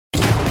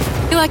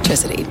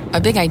Electricity,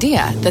 a big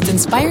idea that's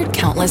inspired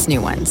countless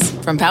new ones.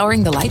 From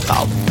powering the light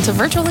bulb to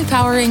virtually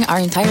powering our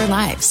entire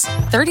lives.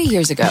 30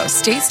 years ago,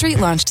 State Street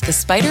launched the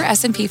Spider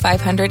S&P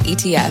 500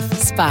 ETF,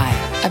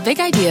 SPY. A big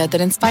idea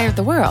that inspired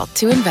the world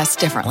to invest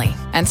differently.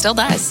 And still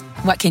does.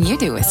 What can you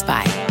do with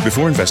SPY?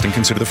 Before investing,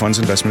 consider the fund's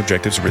investment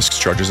objectives, risks,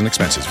 charges, and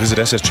expenses. Visit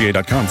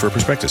ssga.com for a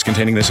prospectus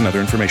containing this and other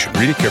information.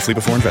 Read it carefully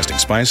before investing.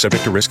 SPY is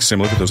subject to risks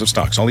similar to those of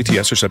stocks. All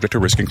ETFs are subject to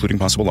risk, including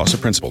possible loss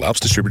of principal. Alps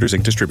Distributors,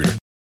 Inc. Distributor.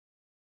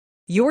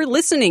 You're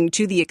listening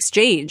to The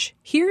Exchange.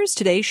 Here's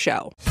today's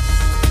show.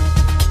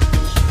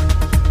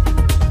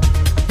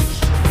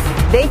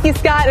 Thank you,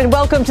 Scott, and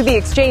welcome to The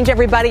Exchange,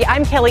 everybody.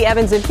 I'm Kelly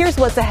Evans, and here's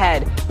what's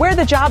ahead. Where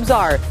the jobs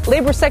are.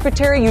 Labor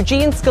Secretary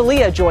Eugene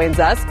Scalia joins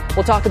us.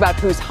 We'll talk about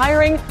who's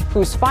hiring,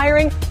 who's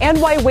firing, and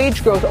why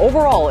wage growth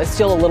overall is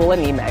still a little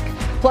anemic.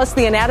 Plus,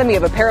 the anatomy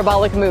of a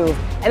parabolic move.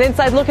 An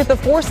inside look at the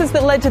forces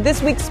that led to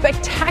this week's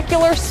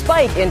spectacular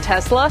spike in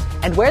Tesla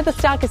and where the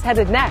stock is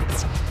headed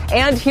next.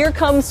 And here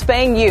comes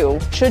Fang Yu.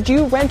 Should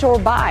you rent or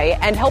buy?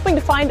 And helping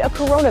to find a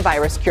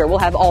coronavirus cure. We'll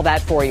have all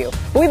that for you.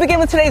 But we begin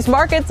with today's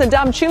markets, and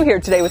Dom Chu here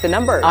today with the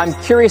numbers. I'm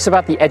curious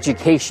about the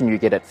education you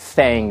get at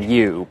Fang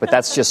Yu, but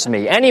that's just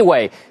me.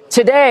 Anyway,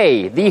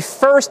 today, the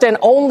first and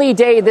only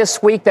day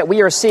this week that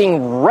we are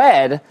seeing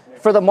red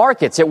for the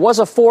markets. It was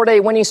a 4-day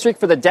winning streak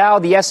for the Dow,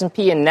 the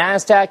S&P, and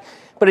NASDAQ.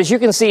 But as you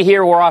can see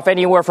here, we're off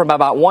anywhere from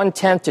about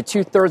 1/10 to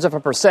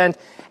 2/3%.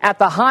 At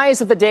the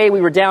highs of the day, we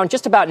were down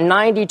just about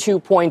 92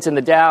 points in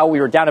the Dow. We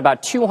were down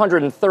about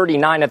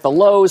 239 at the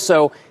lows,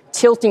 so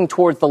tilting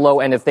towards the low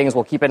end of things.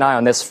 We'll keep an eye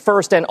on this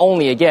first and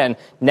only, again,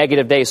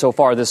 negative day so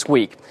far this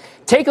week.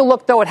 Take a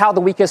look, though, at how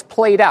the week has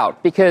played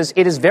out, because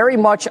it is very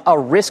much a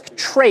risk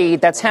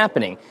trade that's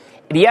happening.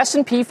 The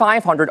S&P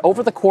 500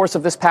 over the course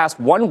of this past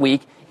 1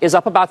 week is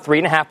up about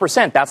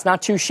 3.5%. That's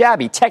not too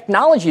shabby.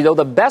 Technology, though,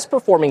 the best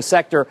performing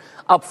sector,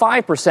 up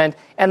 5%,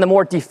 and the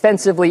more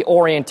defensively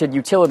oriented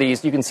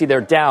utilities, you can see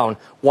they're down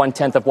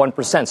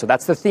 0.1%. So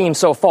that's the theme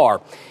so far.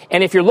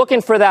 And if you're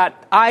looking for that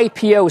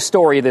IPO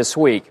story this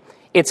week,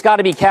 it's got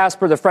to be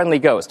Casper the Friendly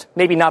Ghost.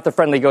 Maybe not the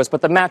Friendly Ghost,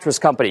 but the mattress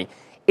company.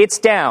 It's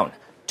down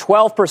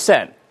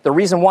 12%. The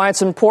reason why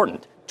it's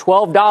important,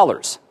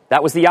 $12.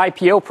 That was the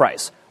IPO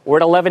price. We're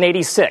at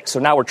 $11.86, so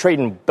now we're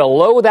trading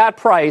below that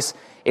price.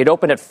 It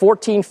opened at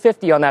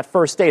 $14.50 on that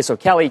first day. So,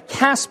 Kelly,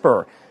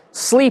 Casper,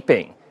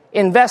 sleeping.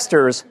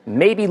 Investors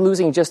may be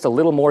losing just a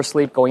little more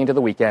sleep going into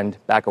the weekend.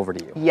 Back over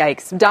to you.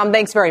 Yikes. Dom,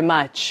 thanks very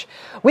much.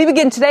 We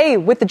begin today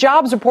with the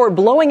jobs report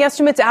blowing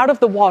estimates out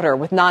of the water,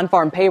 with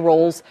non-farm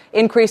payrolls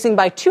increasing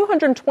by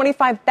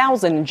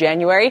 225,000 in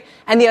January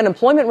and the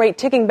unemployment rate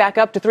ticking back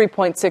up to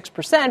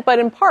 3.6%, but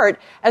in part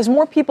as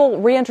more people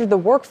re-entered the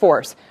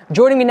workforce.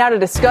 Joining me now to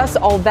discuss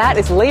all that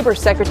is Labor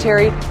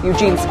Secretary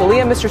Eugene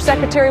Scalia. Mr.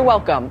 Secretary,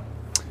 welcome.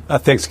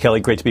 Thanks,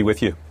 Kelly. Great to be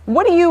with you.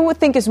 What do you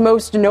think is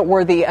most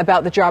noteworthy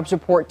about the jobs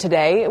report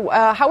today?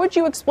 How would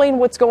you explain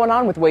what's going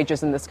on with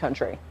wages in this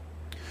country?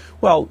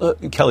 Well,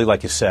 Kelly,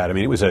 like you said, I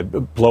mean, it was a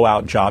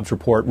blowout jobs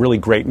report, really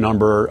great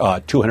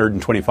number,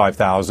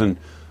 225,000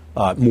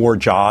 more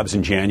jobs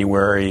in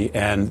January.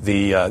 And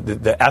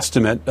the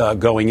estimate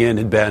going in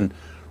had been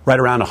right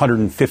around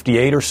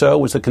 158 or so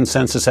was the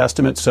consensus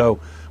estimate. So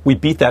we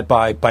beat that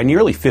by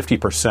nearly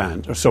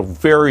 50%. So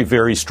very,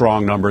 very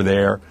strong number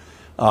there.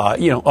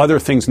 Other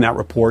things in that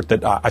report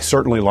that I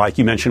certainly like.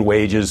 You mentioned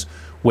wages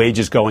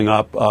going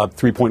up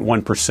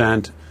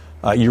 3.1%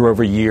 year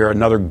over year.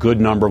 Another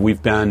good number.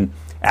 We've been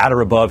at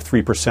or above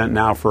 3%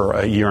 now for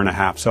a year and a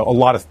half. So a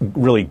lot of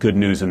really good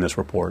news in this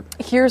report.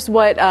 Here's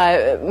what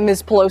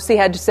Ms. Pelosi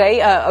had to say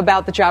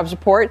about the jobs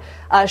report.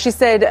 She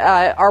said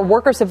our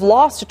workers have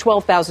lost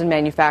 12,000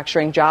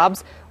 manufacturing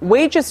jobs.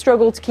 Wages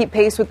struggle to keep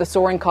pace with the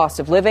soaring cost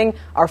of living.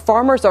 Our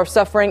farmers are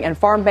suffering, and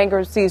farm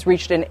bankruptcies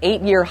reached an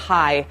 8-year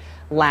high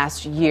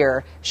last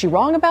year. Is she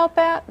wrong about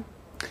that?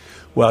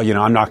 Well,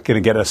 I'm not going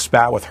to get a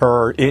spat with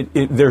her.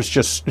 There's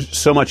just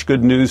so much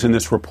good news in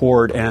this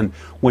report. And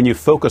when you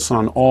focus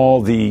on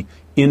all the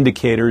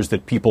indicators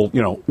that people,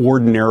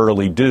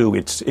 ordinarily do,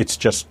 it's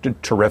just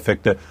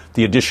terrific.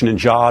 The addition in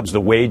jobs,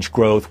 the wage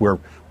growth, we're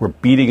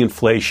beating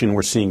inflation.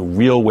 We're seeing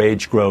real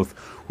wage growth.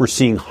 We're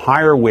seeing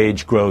higher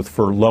wage growth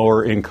for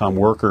lower income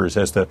workers,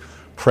 as the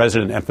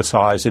president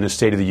emphasized in his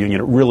State of the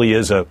Union. It really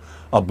is a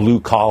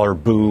blue collar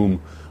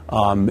boom.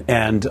 And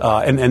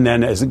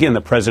then, as again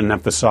the president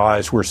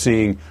emphasized, we're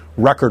seeing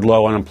record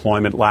low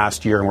unemployment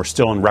last year, and we're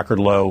still in record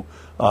low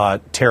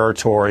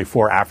territory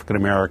for African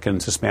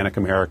Americans, Hispanic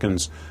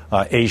Americans,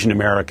 Asian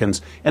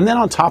Americans. And then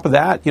on top of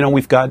that,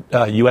 we've got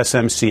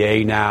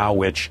USMCA now,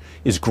 which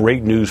is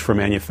great news for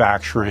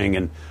manufacturing.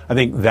 And I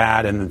think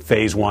that and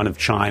phase one of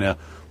China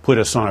put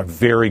us on a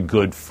very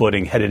good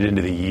footing headed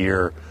into the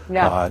year.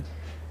 Yeah.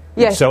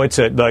 Yes. So it's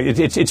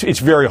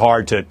very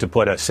hard to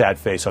put a sad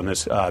face on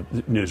this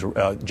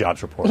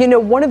jobs report.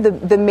 One of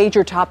the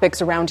major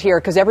topics around here,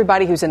 because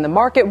everybody who's in the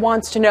market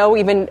wants to know,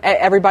 even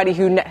everybody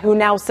who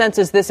now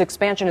senses this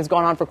expansion has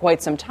gone on for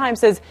quite some time,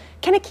 says,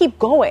 can it keep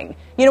going?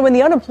 When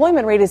the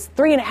unemployment rate is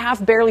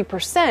 3.5% barely,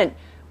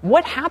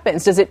 what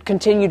happens? Does it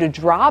continue to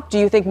drop? Do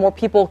you think more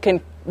people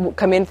can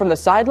come in from the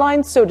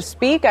sidelines, so to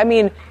speak? I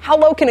mean, how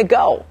low can it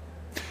go?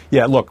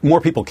 Yeah, look, more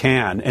people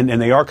can,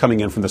 and they are coming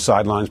in from the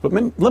sidelines. But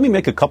let me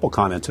make a couple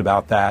comments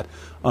about that.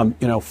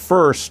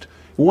 First,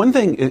 one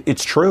thing,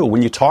 it's true,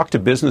 when you talk to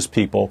business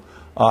people,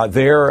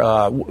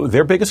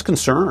 their biggest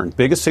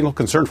single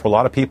concern for a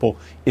lot of people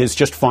is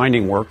just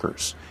finding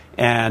workers.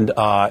 And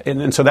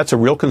so that's a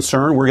real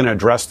concern. We're going to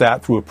address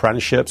that through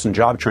apprenticeships and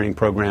job training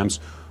programs.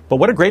 But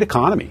what a great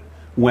economy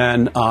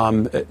when,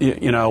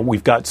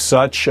 we've got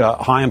such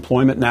high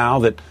employment now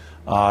that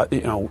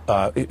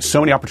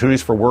so many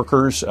opportunities for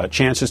workers,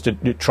 chances to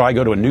try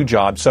go to a new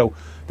job. So,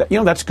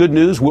 that's good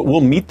news.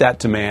 We'll meet that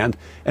demand.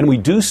 And we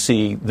do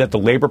see that the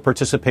labor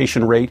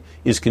participation rate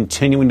is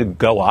continuing to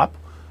go up.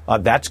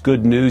 That's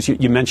good news.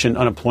 You mentioned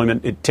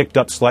unemployment. It ticked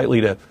up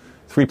slightly to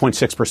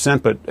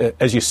 3.6%. But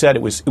as you said,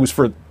 it was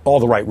for all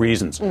the right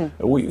reasons.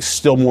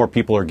 Still more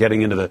people are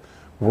getting into the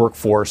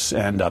workforce.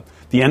 And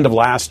the end of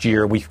last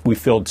year, we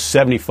filled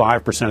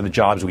 75% of the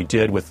jobs we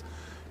did with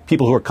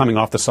people who are coming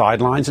off the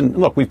sidelines. And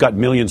look, we've got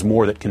millions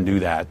more that can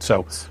do that.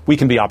 So we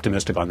can be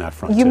optimistic on that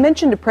front. You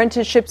mentioned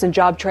apprenticeships and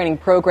job training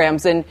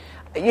programs. And,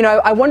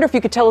 I wonder if you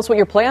could tell us what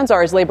your plans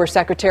are as Labor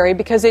Secretary,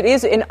 because it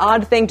is an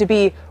odd thing to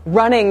be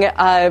running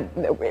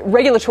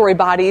regulatory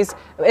bodies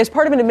as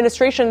part of an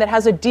administration that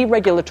has a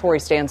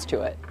deregulatory stance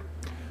to it.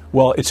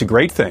 Well, it's a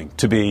great thing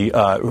to be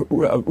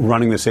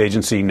running this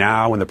agency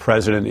now when the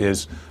president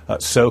is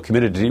so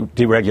committed to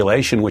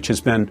deregulation, which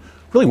has been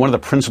really one of the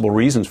principal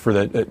reasons for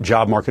the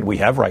job market we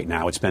have right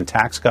now. It's been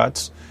tax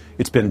cuts,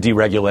 it's been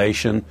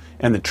deregulation,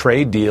 and the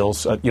trade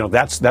deals.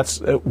 That's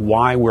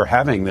why we're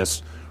having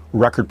this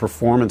record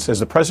performance.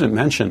 As the president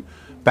mentioned,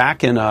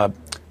 back in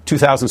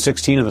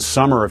 2016, in the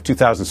summer of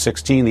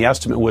 2016, the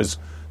estimate was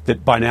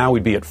that by now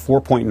we'd be at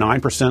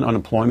 4.9%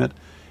 unemployment.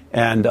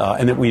 And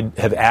that we'd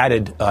have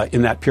added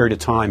in that period of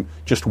time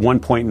just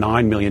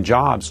 1.9 million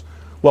jobs.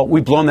 Well,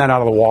 we've blown that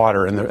out of the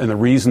water, and the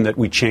reason that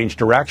we changed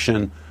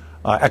direction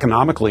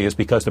economically is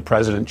because the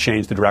president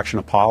changed the direction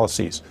of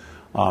policies.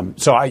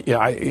 So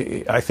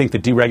I think the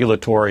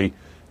deregulatory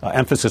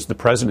emphasis of the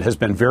president has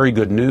been very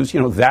good news.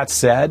 That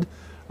said,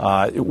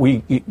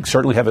 we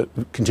certainly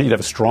continue to have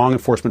a strong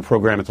enforcement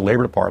program at the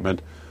Labor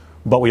Department,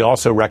 but we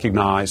also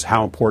recognize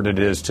how important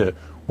it is to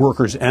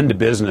workers and to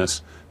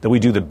business that we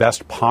do the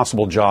best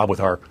possible job with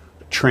our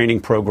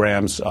training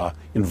programs,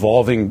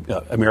 involving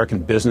American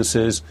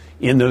businesses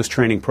in those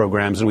training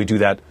programs. And we do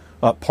that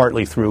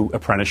partly through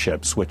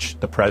apprenticeships, which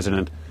the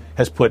president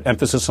has put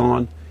emphasis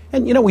on.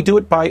 And, we do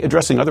it by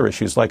addressing other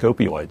issues like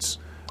opioids.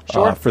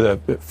 Sure. For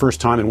the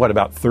first time in,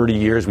 about 30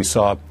 years, we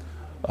saw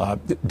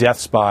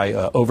deaths by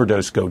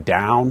overdose go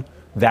down.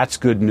 That's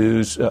good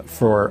news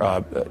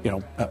for,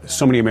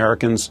 so many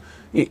Americans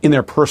in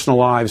their personal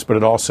lives, but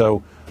it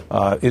also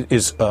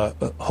is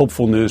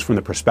hopeful news from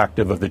the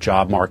perspective of the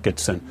job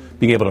markets and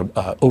being able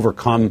to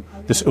overcome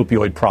this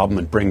opioid problem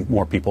and bring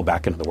more people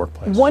back into the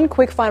workplace. One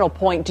quick final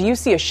point. Do you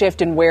see a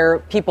shift in where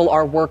people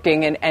are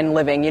working and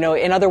living?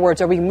 In other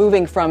words, are we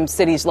moving from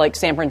cities like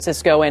San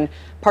Francisco and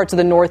parts of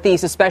the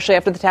Northeast, especially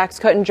after the Tax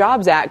Cut and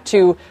Jobs Act,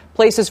 to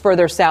places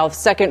further south,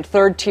 second,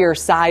 third tier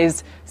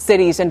size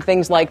cities and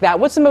things like that?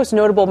 What's the most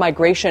notable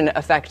migration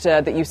effect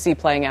that you see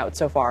playing out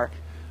so far?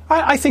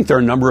 I think there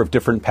are a number of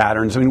different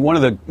patterns. I mean, one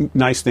of the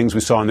nice things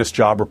we saw in this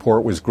job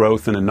report was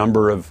growth in a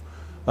number of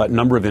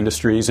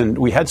industries, and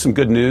we had some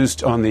good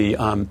news on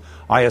the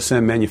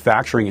ISM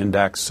Manufacturing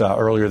Index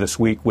earlier this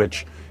week,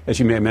 which, as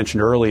you may have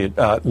mentioned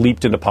earlier,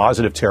 leaped into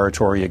positive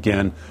territory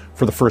again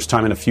for the first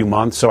time in a few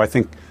months. So I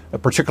think,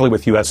 particularly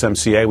with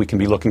USMCA, we can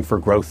be looking for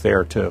growth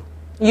there too.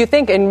 You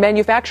think in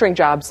manufacturing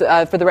jobs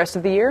for the rest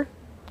of the year?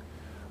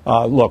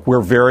 Look,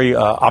 we're very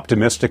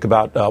optimistic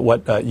about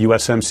what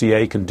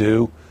USMCA can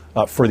do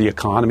for the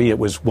economy. It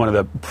was one of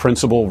the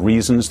principal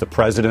reasons the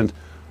president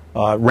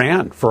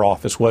ran for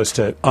office, was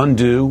to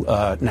undo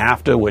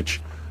NAFTA,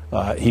 which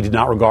he did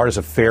not regard as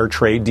a fair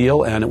trade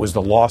deal, and it was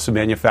the loss of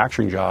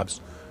manufacturing jobs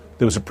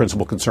that was a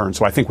principal concern.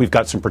 So I think we've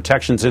got some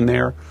protections in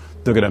there.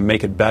 They're going to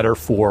make it better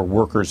for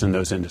workers in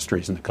those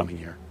industries in the coming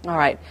year. All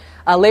right.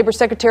 Labor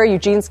Secretary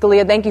Eugene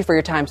Scalia, thank you for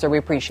your time, sir. We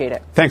appreciate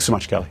it. Thanks so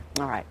much, Kelly.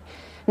 All right.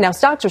 Now,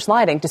 stocks are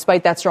sliding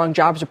despite that strong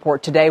jobs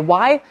report today.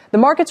 Why? The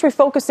market's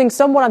refocusing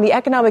somewhat on the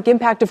economic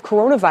impact of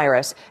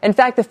coronavirus. In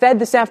fact, the Fed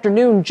this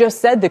afternoon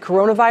just said the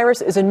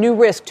coronavirus is a new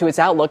risk to its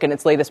outlook in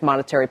its latest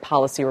monetary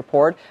policy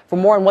report. For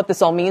more on what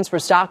this all means for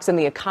stocks and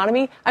the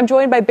economy, I'm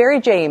joined by Barry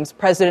James,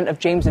 president of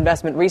James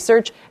Investment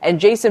Research, and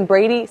Jason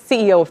Brady,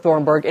 CEO of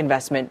Thornburg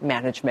Investment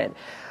Management.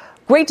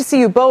 Great to see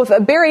you both.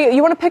 Barry,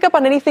 you want to pick up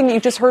on anything that you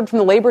just heard from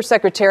the Labor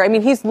Secretary? I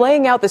mean, he's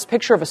laying out this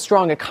picture of a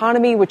strong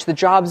economy, which the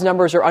jobs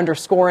numbers are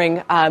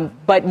underscoring,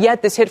 but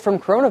yet this hit from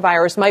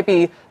coronavirus might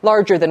be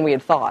larger than we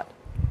had thought.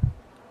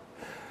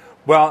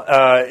 Well,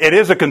 it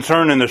is a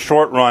concern in the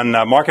short run.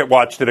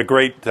 MarketWatch did a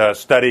great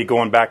study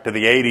going back to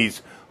the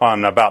 80s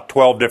on about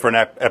 12 different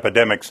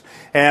epidemics.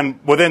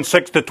 And within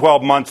 6 to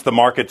 12 months, the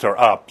markets are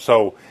up.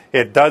 So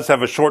it does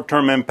have a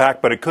short-term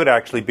impact, but it could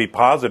actually be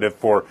positive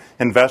for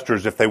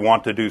investors if they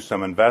want to do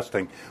some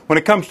investing. When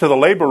it comes to the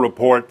labor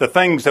report, the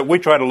things that we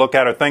try to look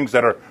at are things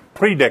that are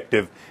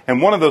predictive.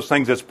 And one of those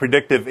things that's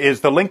predictive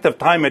is the length of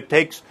time it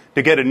takes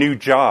to get a new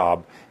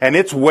job. And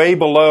it's way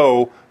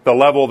below the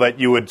level that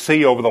you would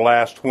see over the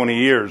last 20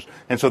 years.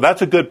 And so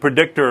that's a good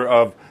predictor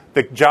of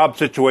the job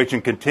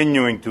situation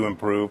continuing to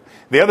improve.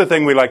 The other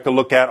thing we like to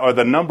look at are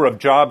the number of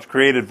jobs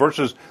created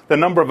versus the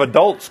number of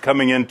adults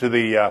coming into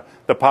the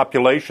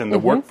population, the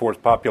workforce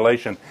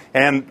population.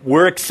 And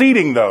we're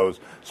exceeding those.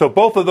 So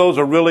both of those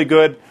are really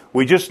good.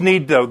 We just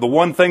need the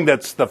one thing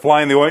that's the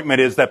fly in the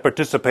ointment is that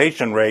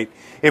participation rate.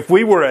 If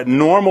we were at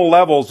normal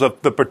levels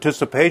of the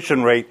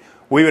participation rate,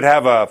 we would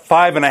have a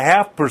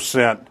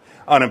 5.5%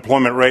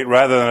 unemployment rate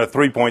rather than a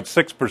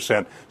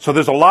 3.6%. So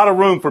there's a lot of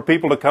room for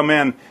people to come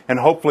in, and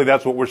hopefully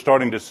that's what we're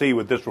starting to see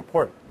with this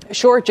report.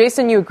 Sure.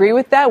 Jason, you agree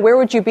with that? Where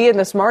would you be in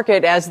this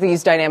market as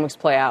these dynamics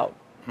play out?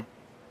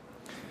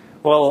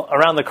 Well,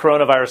 around the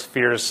coronavirus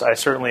fears, I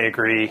certainly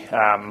agree.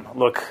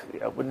 Look,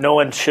 no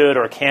one should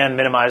or can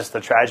minimize the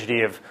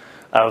tragedy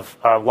of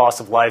loss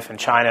of life in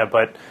China,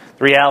 but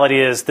the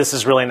reality is this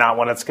is really not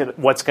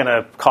what's going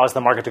to cause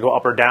the market to go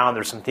up or down.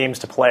 There's some themes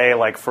to play,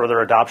 like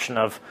further adoption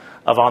of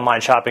online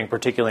shopping,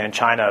 particularly in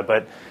China.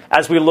 But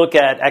as we look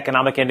at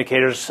economic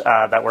indicators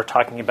that we're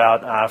talking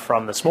about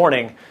from this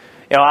morning,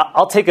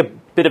 I'll take a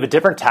bit of a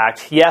different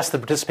tact. Yes, the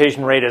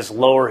participation rate is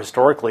lower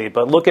historically,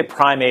 but look at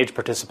prime age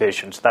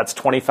participation. So that's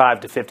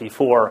 25 to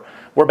 54.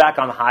 We're back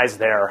on the highs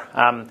there.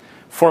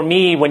 For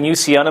me, when you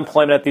see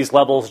unemployment at these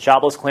levels,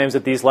 jobless claims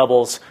at these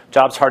levels,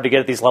 jobs hard to get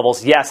at these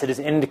levels, yes, it is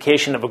an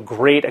indication of a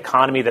great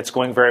economy that's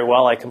going very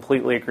well. I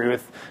completely agree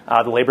with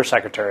the Labor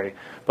Secretary.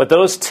 But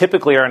those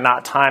typically are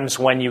not times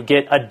when you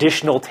get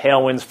additional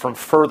tailwinds from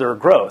further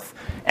growth.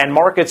 And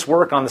markets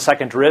work on the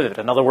second derivative.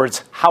 In other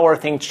words, how are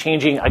things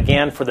changing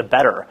again for the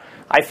better?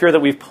 I fear that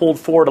we've pulled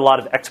forward a lot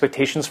of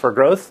expectations for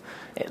growth.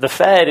 The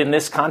Fed, in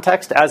this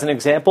context, as an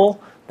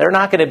example, they're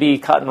not going to be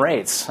cutting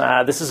rates.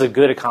 This is a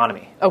good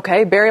economy.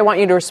 Okay. Barry, I want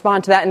you to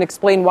respond to that and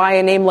explain why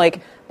a name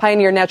like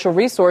Pioneer Natural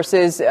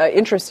Resources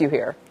interests you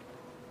here.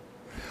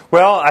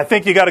 Well, I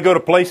think you got to go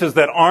to places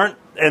that aren't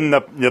in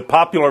the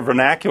popular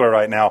vernacular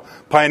right now.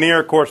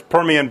 Pioneer, of course,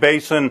 Permian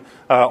Basin,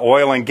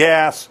 oil and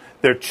gas.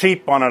 They're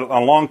cheap on a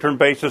long-term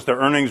basis. Their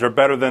earnings are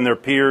better than their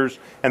peers,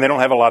 and they don't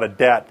have a lot of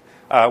debt.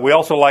 We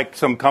also like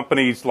some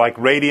companies like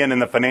Radian in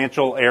the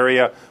financial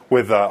area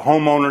with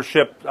home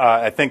ownership.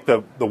 I think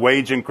the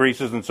wage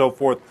increases and so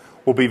forth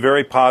will be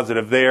very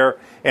positive there.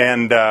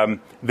 And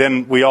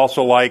then we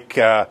also like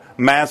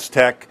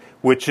Mastech,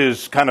 which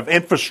is kind of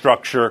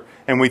infrastructure.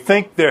 And we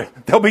think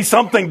there'll be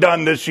something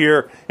done this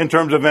year in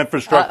terms of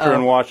infrastructure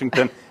in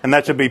Washington, and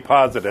that should be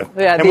positive.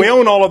 Yeah, and we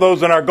own all of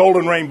those in our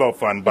Golden Rainbow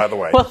Fund, by the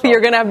way. Well,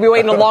 you're going to have to be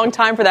waiting a long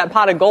time for that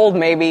pot of gold,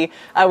 maybe.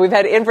 We've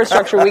had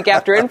infrastructure week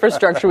after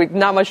infrastructure week,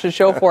 not much to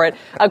show for it.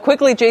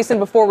 Quickly, Jason,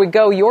 before we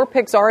go, your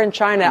picks are in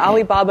China,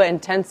 Alibaba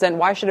and Tencent.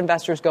 Why should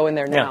investors go in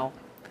there now?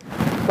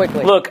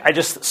 Quickly. Look,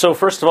 so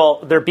first of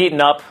all, they're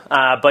beaten up,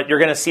 but you're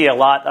going to see a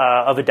lot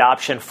of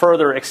adoption,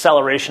 further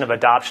acceleration of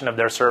adoption of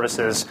their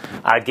services.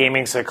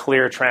 Gaming's a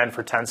clear trend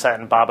for Tencent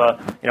and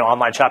Baba,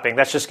 online shopping.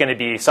 That's just going to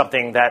be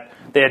something that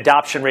the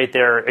adoption rate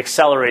there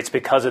accelerates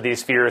because of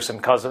these fears and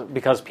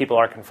because people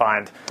are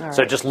confined. Right.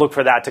 So just look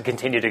for that to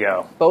continue to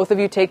go. Both of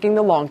you taking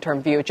the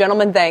long-term view.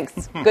 Gentlemen,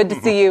 thanks. Good to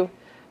see you.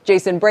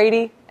 Jason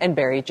Brady and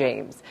Barry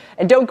James.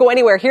 And don't go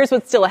anywhere. Here's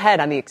what's still ahead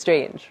on The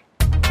Exchange.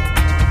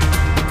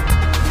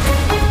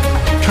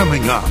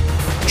 Coming up,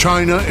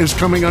 China is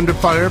coming under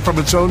fire from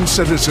its own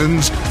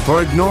citizens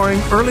for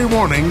ignoring early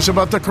warnings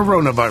about the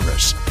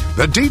coronavirus.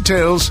 The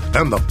details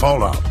and the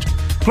fallout.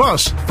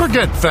 Plus,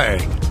 forget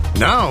Fang.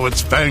 Now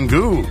it's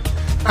Fangu.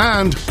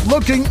 And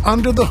looking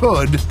under the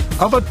hood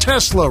of a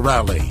Tesla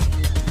rally.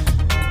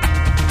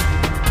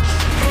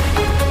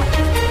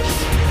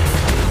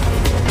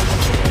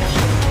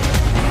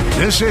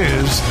 This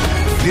is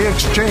The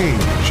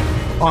Exchange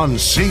on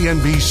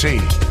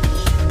CNBC.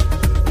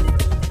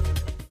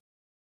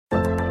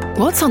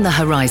 What's on the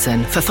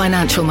horizon for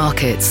financial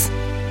markets?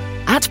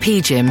 At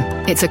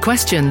PGIM, it's a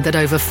question that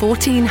over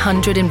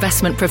 1,400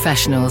 investment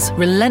professionals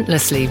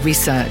relentlessly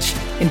research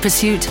in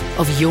pursuit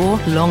of your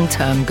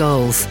long-term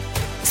goals.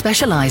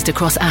 Specialized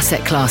across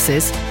asset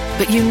classes,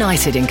 but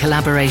united in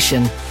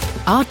collaboration,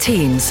 our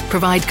teams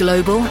provide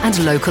global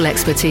and local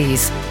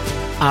expertise.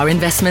 Our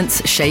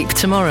investments shape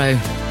tomorrow,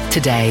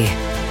 today.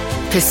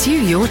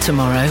 Pursue your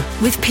tomorrow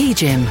with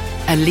PGIM,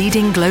 a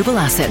leading global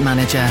asset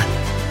manager.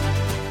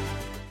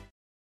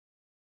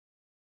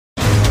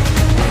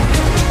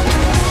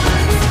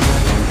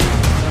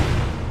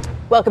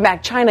 Welcome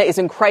back. China is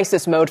in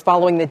crisis mode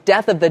following the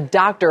death of the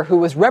doctor who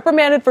was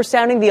reprimanded for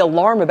sounding the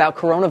alarm about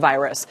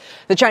coronavirus.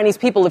 The Chinese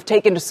people have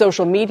taken to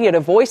social media to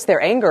voice their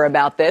anger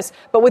about this,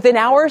 but within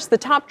hours, the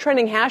top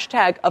trending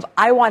hashtag of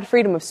I want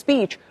freedom of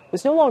speech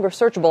was no longer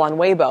searchable on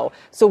Weibo.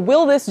 So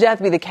will this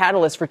death be the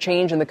catalyst for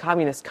change in the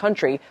communist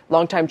country?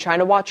 Longtime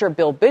China watcher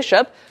Bill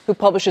Bishop, who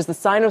publishes the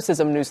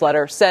Sinocism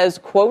newsletter, says,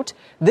 quote,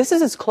 "This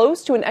is as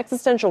close to an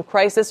existential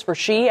crisis for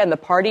Xi and the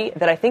party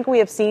that I think we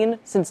have seen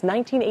since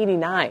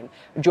 1989.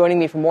 Joining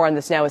me for more on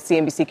this now is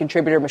CNBC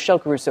contributor Michelle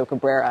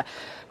Caruso-Cabrera.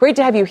 Great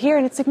to have you here,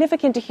 and it's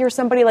significant to hear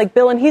somebody like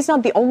Bill, and he's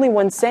not the only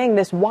one saying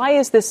this. Why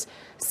is this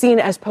seen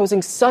as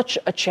posing such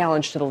a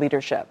challenge to the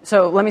leadership?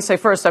 So let me say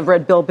first, I've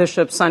read Bill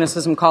Bishop's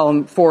Sinocism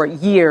column for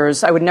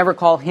years. I would never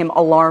call him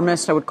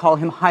alarmist. I would call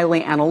him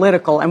highly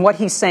analytical. And what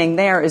he's saying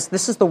there is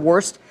this is the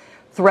worst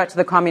threat to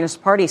the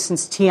Communist Party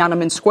since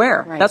Tiananmen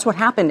Square. Right. That's what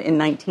happened in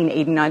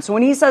 1989. So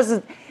when he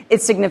says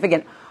it's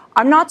significant,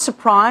 I'm not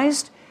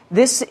surprised.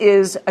 This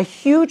is a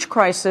huge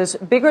crisis,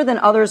 bigger than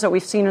others that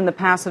we've seen in the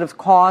past that have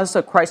caused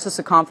a crisis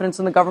of confidence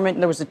in the government.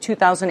 And there was a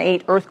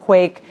 2008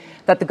 earthquake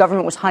that the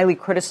government was highly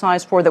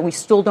criticized for, that we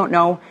still don't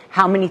know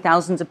how many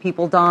thousands of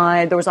people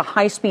died. There was a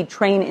high-speed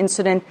train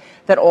incident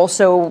that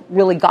also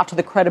really got to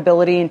the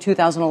credibility in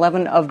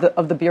 2011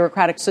 of the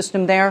bureaucratic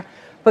system there.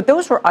 But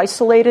those were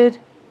isolated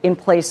in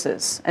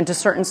places and to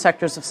certain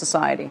sectors of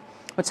society.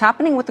 What's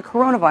happening with the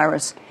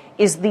coronavirus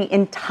is the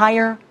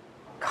entire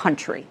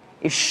country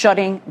is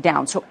shutting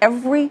down. So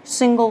every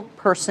single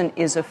person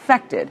is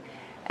affected.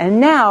 And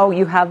now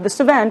you have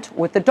this event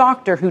with the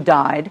doctor who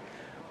died,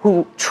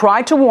 who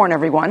tried to warn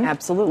everyone.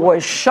 Absolutely.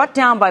 Was shut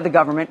down by the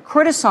government,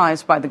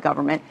 criticized by the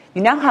government.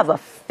 You now have a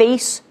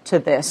face to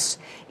this.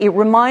 It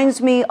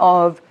reminds me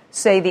of,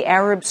 say, the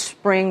Arab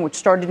Spring, which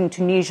started in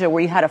Tunisia,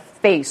 where you had a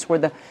face, where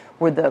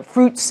the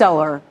fruit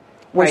seller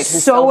was right,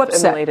 so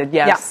upset.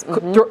 Yes. Yeah.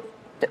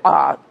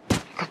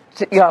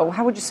 Mm-hmm.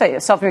 How would you say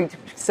it? Set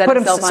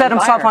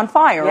himself on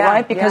fire, yeah,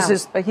 right? Because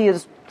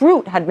his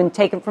fruit had been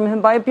taken from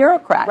him by a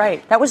bureaucrat.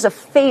 Right. That was a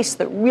face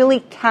that really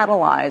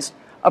catalyzed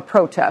a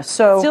protest.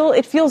 So still,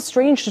 it feels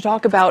strange to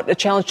talk about a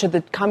challenge to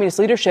the communist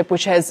leadership,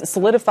 which has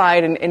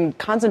solidified and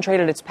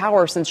concentrated its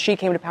power since Xi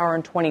came to power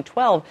in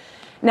 2012.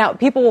 Now,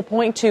 people will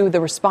point to the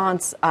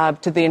response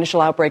to the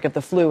initial outbreak of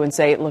the flu and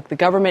say, look, the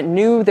government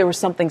knew there was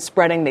something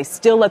spreading. They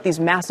still let these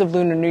massive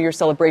Lunar New Year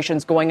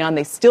celebrations going on.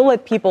 They still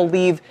let people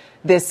leave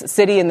this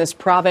city and this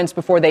province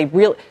before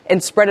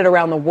and spread it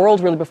around the world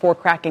really before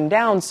cracking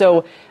down.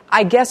 So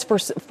I guess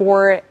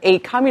for a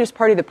communist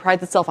party that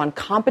prides itself on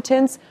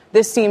competence,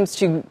 this seems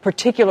to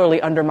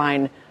particularly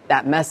undermine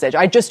that message.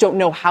 I just don't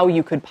know how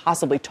you could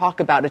possibly talk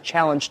about a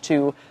challenge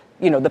to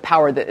the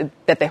power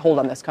that they hold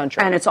on this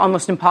country. And it's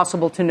almost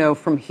impossible to know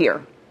from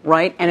here,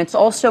 right? And it's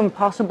also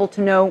impossible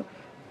to know.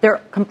 They're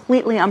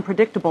completely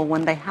unpredictable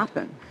when they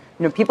happen.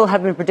 People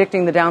have been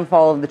predicting the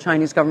downfall of the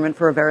Chinese government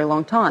for a very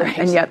long time, right,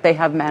 and yet they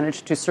have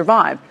managed to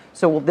survive.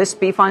 So will this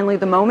be finally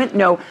the moment?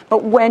 No.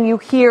 But when you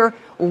hear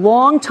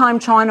longtime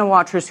China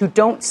watchers who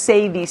don't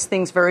say these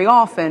things very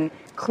often,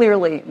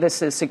 clearly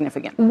this is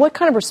significant. What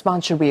kind of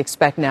response should we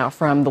expect now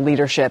from the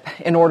leadership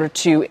in order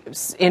to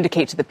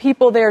indicate to the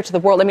people there, to the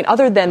world? I mean,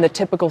 other than the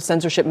typical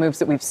censorship moves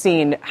that we've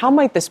seen, how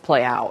might this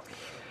play out?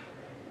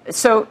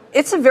 So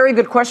it's a very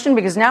good question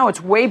because now it's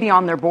way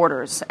beyond their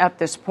borders at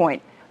this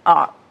point.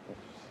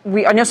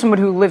 I know someone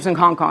who lives in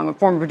Hong Kong, a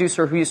former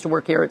producer who used to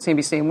work here at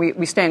CNBC, and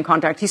we stay in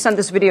contact. He sent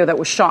this video that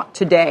was shot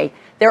today.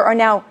 There are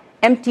now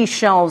empty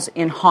shelves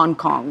in Hong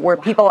Kong where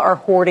people are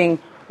hoarding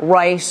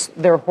rice,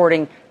 they're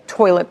hoarding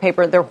toilet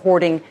paper, they're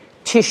hoarding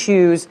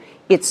tissues,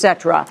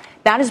 etc.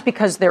 That is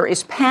because there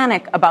is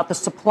panic about the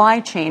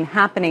supply chain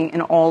happening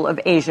in all of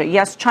Asia.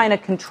 Yes, China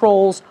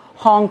controls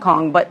Hong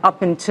Kong, but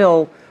up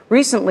until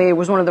recently, it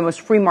was one of the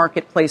most free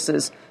market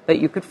places that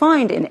you could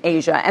find in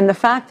Asia. And the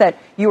fact that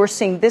you are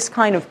seeing this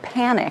kind of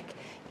panic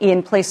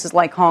in places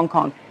like Hong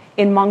Kong,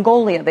 in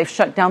Mongolia, they've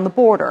shut down the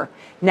border.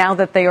 Now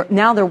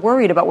they're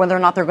worried about whether or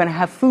not they're going to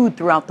have food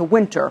throughout the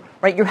winter.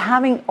 Right? You're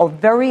having a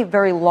very,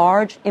 very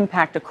large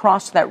impact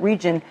across that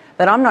region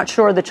that I'm not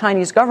sure the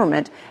Chinese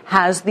government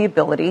has the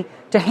ability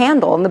to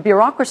handle, and the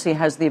bureaucracy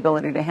has the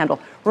ability to handle.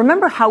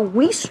 Remember how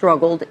we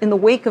struggled in the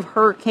wake of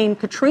Hurricane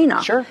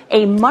Katrina, sure,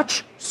 a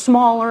much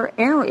smaller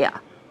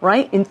area,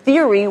 right? In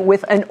theory,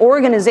 with an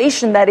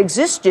organization that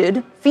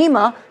existed,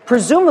 FEMA,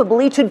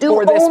 presumably to do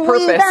for this only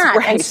purpose, that,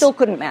 right, and still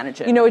couldn't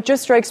manage it. It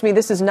just strikes me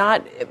this is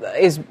not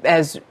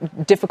as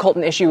difficult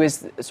an issue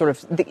as sort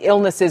of the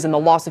illnesses and the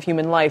loss of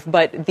human life,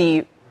 but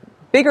the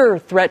bigger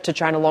threat to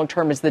China long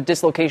term is the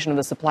dislocation of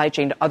the supply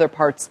chain to other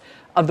parts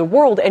of the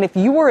world. And if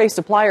you were a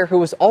supplier who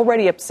was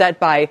already upset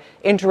by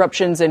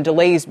interruptions and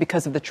delays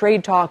because of the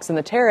trade talks and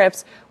the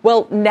tariffs,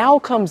 well, now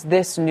comes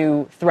this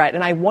new threat.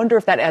 And I wonder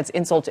if that adds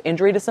insult to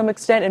injury to some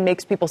extent and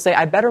makes people say,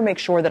 I better make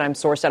sure that I'm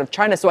sourced out of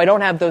China so I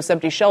don't have those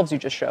empty shelves you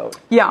just showed.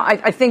 Yeah,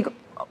 I think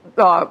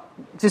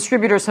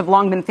distributors have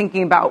long been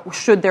thinking about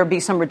should there be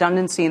some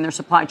redundancy in their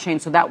supply chain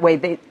so that way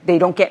they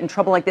don't get in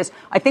trouble like this.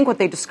 I think what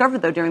they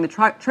discovered, though, during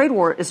the trade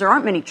war is there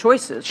aren't many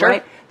choices, sure,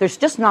 right? There's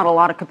just not a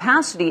lot of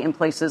capacity in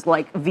places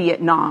like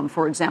Vietnam,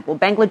 for example.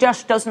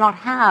 Bangladesh does not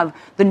have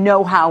the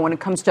know-how when it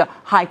comes to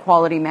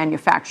high-quality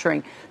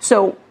manufacturing.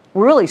 So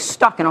we're really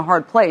stuck in a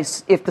hard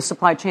place if the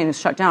supply chain is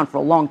shut down for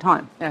a long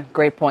time. Yeah,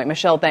 great point.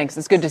 Michelle, thanks.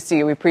 It's good to see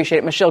you. We appreciate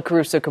it. Michelle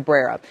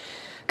Caruso-Cabrera.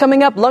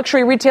 Coming up,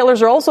 luxury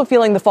retailers are also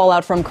feeling the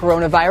fallout from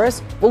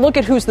coronavirus. We'll look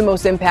at who's the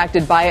most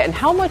impacted by it and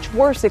how much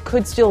worse it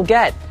could still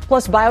get.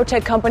 Plus,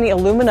 biotech company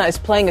Illumina is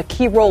playing a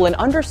key role in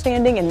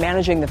understanding and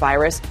managing the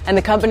virus. And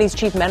the company's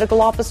chief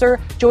medical officer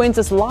joins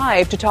us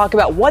live to talk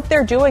about what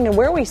they're doing and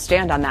where we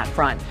stand on that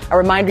front. A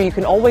reminder, you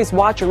can always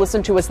watch or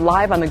listen to us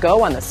live on the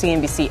go on the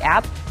CNBC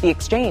app. The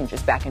Exchange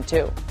is back in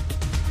 2.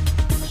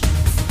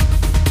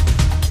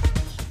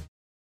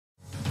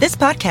 This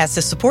podcast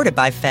is supported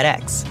by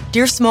FedEx.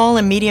 Dear small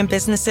and medium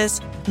businesses,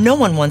 no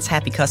one wants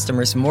happy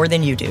customers more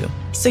than you do.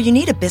 So you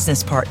need a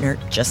business partner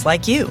just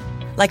like you.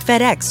 Like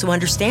FedEx, who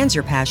understands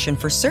your passion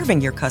for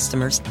serving your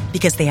customers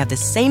because they have the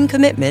same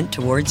commitment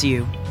towards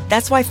you.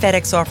 That's why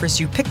FedEx offers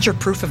you picture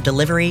proof of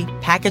delivery,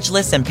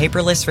 packageless and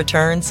paperless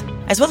returns,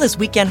 as well as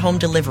weekend home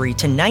delivery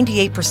to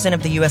 98%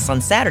 of the U.S.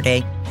 on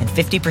Saturday and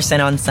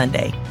 50% on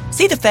Sunday.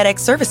 See the FedEx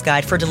service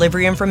guide for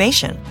delivery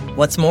information.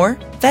 What's more,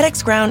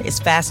 FedEx Ground is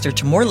faster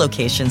to more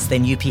locations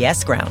than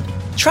UPS Ground.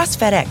 Trust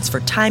FedEx for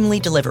timely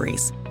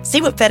deliveries.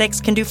 See what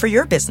FedEx can do for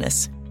your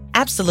business.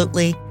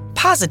 Absolutely,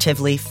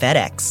 positively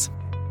FedEx.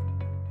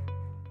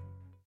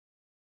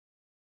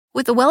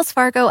 With the Wells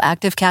Fargo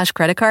Active Cash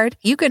Credit Card,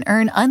 you can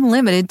earn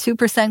unlimited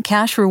 2%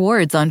 cash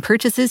rewards on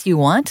purchases you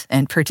want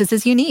and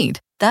purchases you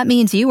need. That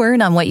means you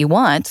earn on what you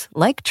want,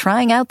 like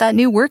trying out that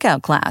new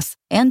workout class,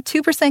 and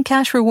 2%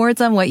 cash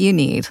rewards on what you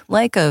need,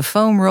 like a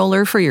foam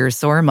roller for your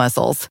sore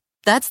muscles.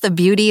 That's the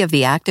beauty of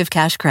the Active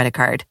Cash Credit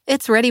Card.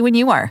 It's ready when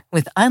you are,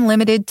 with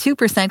unlimited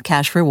 2%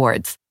 cash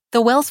rewards.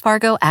 The Wells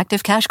Fargo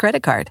Active Cash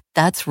Credit Card.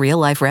 That's real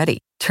life ready.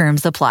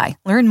 Terms apply.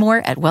 Learn more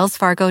at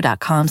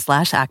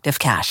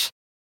wellsfargo.com/activecash.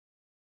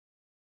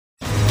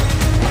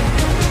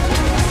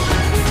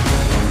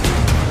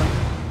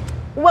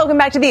 Welcome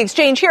back to The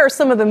Exchange. Here are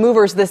some of the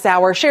movers this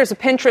hour. Shares of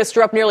Pinterest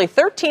are up nearly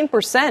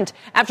 13%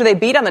 after they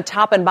beat on the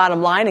top and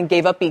bottom line and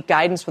gave upbeat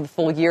guidance for the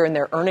full year in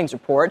their earnings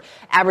report.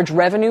 Average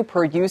revenue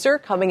per user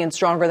coming in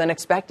stronger than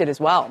expected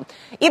as well.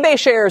 eBay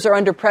shares are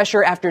under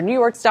pressure after New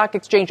York Stock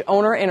Exchange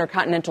owner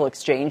Intercontinental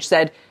Exchange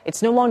said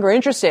it's no longer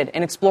interested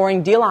in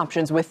exploring deal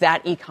options with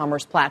that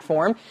e-commerce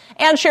platform.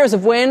 And shares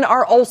of Wynn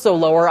are also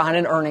lower on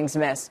an earnings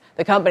miss.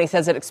 The company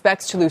says it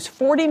expects to lose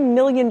 $40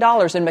 million in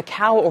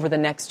Macau over the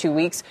next 2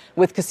 weeks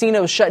with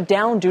casinos shut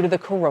down due to the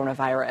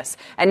coronavirus.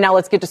 And now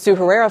let's get to Sue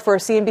Herrera for a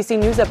CNBC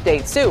News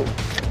update. Sue.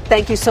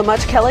 Thank you so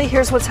much, Kelly.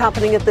 Here's what's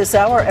happening at this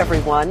hour,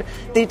 everyone.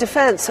 The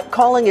defense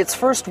calling its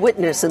first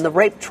witness in the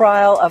rape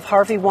trial of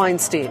Harvey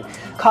Weinstein.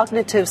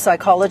 Cognitive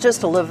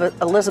psychologist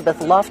Elizabeth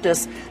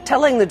Loftus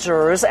telling the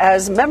jurors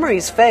as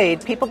memories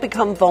fade, people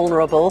become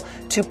vulnerable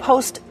to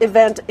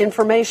post-event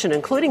information,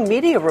 including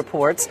media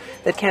reports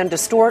that can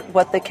distort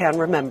what they can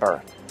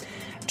remember.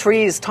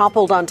 Trees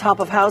toppled on top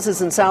of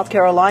houses in South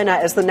Carolina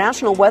as the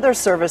National Weather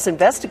Service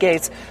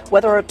investigates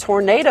whether a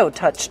tornado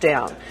touched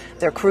down.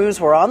 Their crews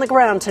were on the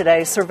ground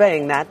today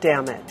surveying that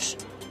damage.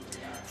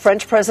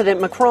 French President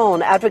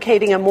Macron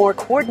advocating a more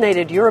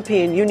coordinated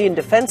European Union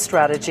defense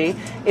strategy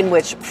in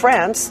which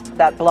France,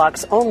 that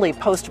bloc's only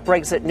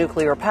post-Brexit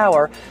nuclear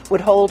power,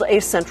 would hold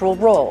a central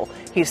role.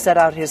 He set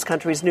out his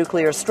country's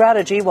nuclear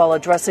strategy while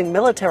addressing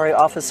military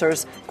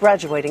officers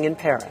graduating in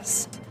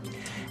Paris.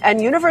 And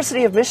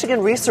University of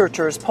Michigan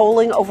researchers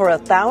polling over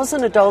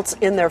 1,000 adults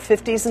in their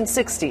 50s and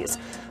 60s.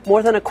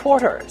 More than a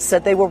quarter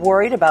said they were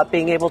worried about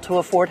being able to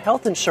afford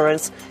health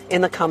insurance in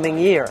the coming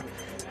year.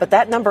 But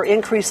that number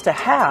increased to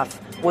half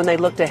when they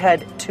looked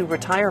ahead to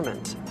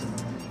retirement.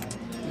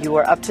 You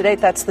are up to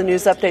date. That's the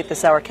news update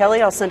this hour.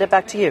 Kelly, I'll send it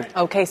back to you.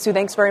 Okay, Sue,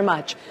 thanks very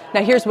much.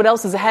 Now here's what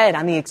else is ahead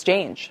on The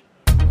Exchange.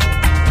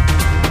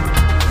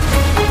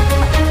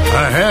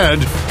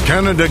 Ahead,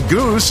 Canada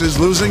Goose is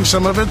losing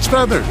some of its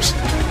feathers.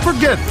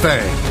 Forget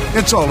Fang.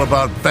 It's all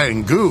about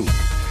Fangoo.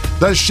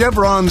 The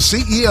Chevron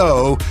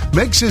CEO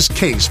makes his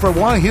case for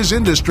why his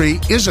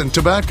industry isn't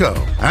tobacco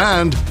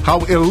and how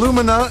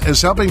Illumina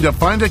is helping to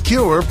find a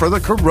cure for the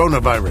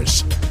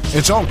coronavirus.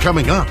 It's all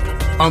coming up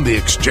on The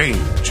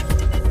Exchange.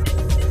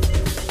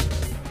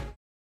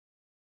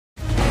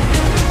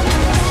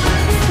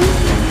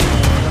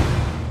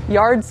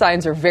 Yard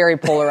signs are very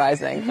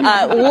polarizing.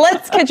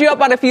 Let's catch you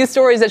up on a few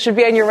stories that should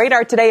be on your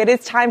radar today. It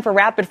is time for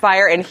Rapid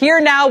Fire. And here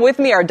now with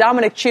me are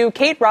Dominic Chu,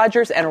 Kate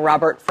Rogers, and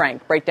Robert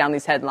Frank. Break down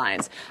these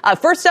headlines.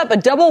 First up, a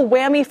double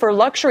whammy for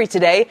luxury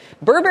today.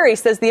 Burberry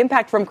says the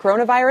impact from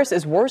coronavirus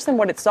is worse than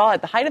what it saw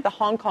at the height of the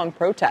Hong Kong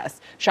protests.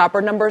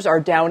 Shopper numbers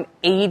are down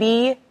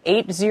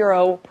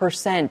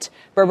 80%.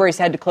 Burberry's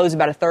had to close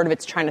about a third of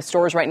its China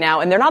stores right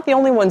now, and they're not the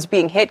only ones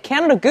being hit.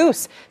 Canada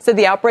Goose said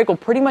the outbreak will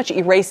pretty much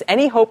erase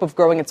any hope of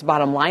growing its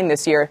bottom line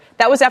this year.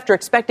 That was after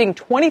expecting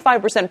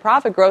 25%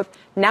 profit growth,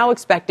 now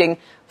expecting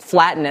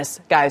flatness,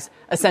 guys,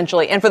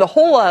 essentially. And for the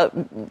whole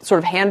sort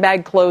of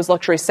handbag clothes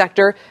luxury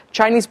sector,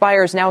 Chinese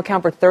buyers now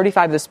account for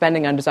 35% of the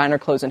spending on designer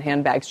clothes and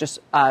handbags, just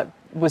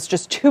was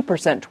just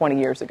 2% 20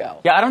 years ago.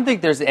 Yeah, I don't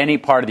think there's any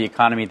part of the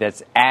economy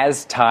that's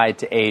as tied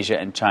to Asia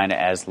and China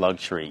as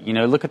luxury. You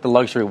know, look at the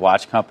luxury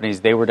watch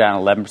companies. They were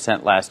down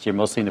 11% last year,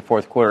 mostly in the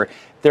fourth quarter.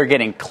 They're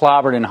getting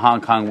clobbered in Hong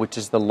Kong, which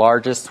is the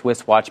largest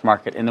Swiss watch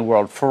market in the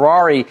world.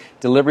 Ferrari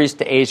deliveries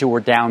to Asia were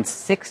down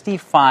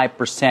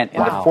 65%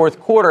 in the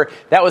fourth quarter.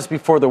 That was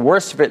before the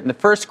worst of it in the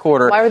first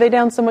quarter. Why were they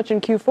down so much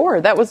in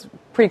Q4? That was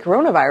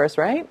pre-coronavirus,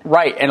 right?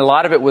 Right, and a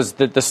lot of it was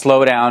the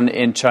slowdown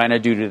in China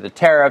due to the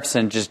tariffs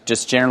and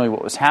just generally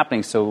what was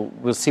happening. So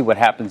we'll see what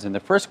happens in the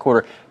first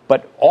quarter.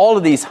 But all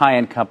of these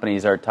high-end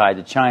companies are tied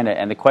to China,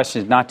 and the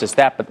question is not just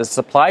that, but the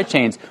supply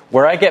chains.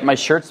 Where I get my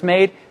shirts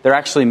made, they're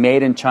actually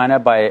made in China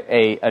by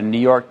a New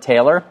York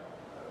tailor.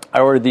 I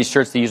ordered these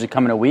shirts. They usually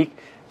come in a week.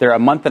 They're a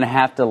month and a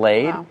half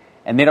delayed. Wow.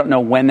 And they don't know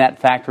when that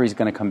factory is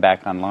going to come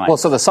back online. Well,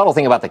 so the subtle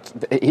thing about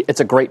it's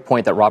a great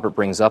point that Robert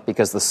brings up,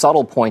 because the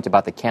subtle point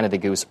about the Canada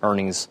Goose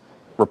earnings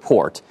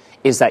report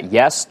is that,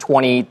 yes,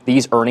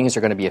 these earnings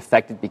are going to be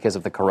affected because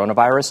of the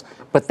coronavirus,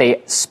 but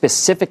they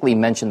specifically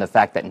mention the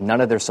fact that none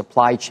of their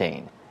supply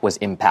chain was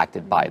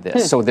impacted by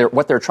this. So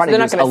what they're trying to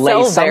do is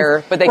allay some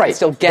there, but they can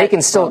still get. They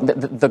can still.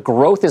 The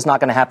growth is not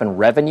going to happen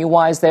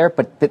revenue-wise there,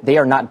 but they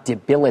are not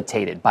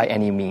debilitated by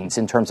any means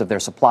in terms of their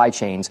supply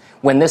chains.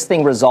 When this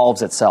thing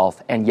resolves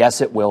itself, and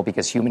yes, it will,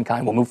 because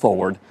humankind will move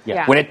forward.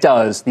 Yeah. When it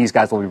does, these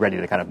guys will be ready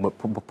to kind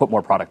of put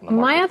more product in the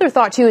market. My other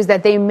thought too is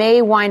that they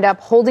may wind up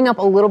holding up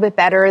a little bit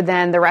better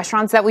than the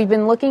restaurants that we've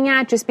been looking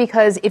at, just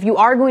because if you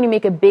are going to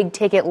make a big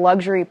ticket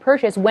luxury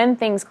purchase, when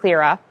things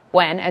clear up.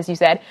 As you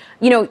said,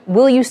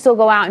 will you still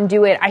go out and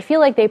do it? I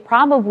feel like they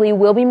probably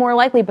will be more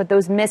likely, but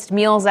those missed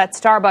meals at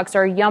Starbucks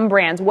or Yum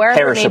Brands, wherever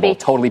perishable, it may be.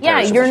 Totally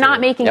perishable. You're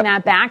not making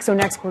that back, so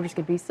next quarter's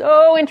going to be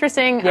so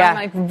interesting. Yeah.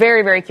 I'm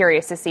very, very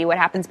curious to see what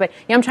happens. But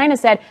Yum China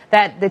said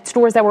that the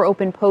stores that were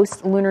open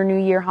post-Lunar New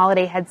Year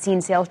holiday had seen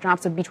sales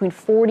drops of between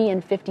 40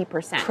 and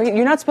 50%.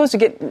 You're not supposed to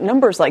get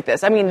numbers like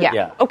this. I mean,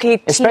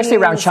 okay. Especially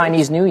around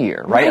Chinese New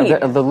Year,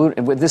 right?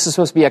 This is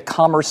supposed to be a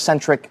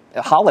commerce-centric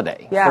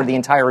holiday for the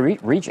entire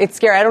region. It's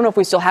scary. I don't know if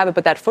we still have it,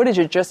 but that footage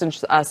at just in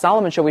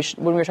Solomon show, when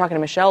we were talking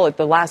to Michelle at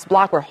the last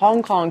block where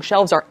Hong Kong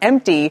shelves are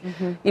empty,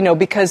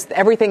 because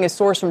everything is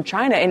sourced from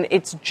China and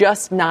it's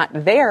just not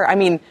there. I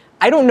mean,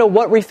 I don't know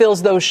what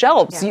refills those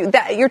shelves.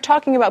 Yeah. You're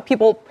talking about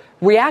people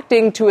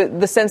reacting to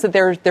the sense that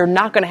they're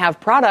not going to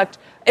have product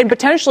and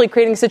potentially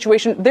creating a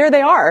situation. There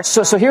they are.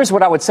 So here's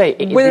what I would say.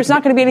 Where there's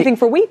not going to be anything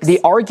for weeks. The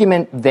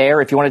argument there,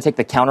 if you want to take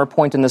the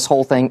counterpoint in this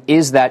whole thing,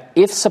 is that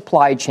if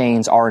supply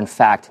chains are in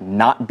fact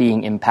not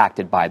being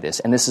impacted by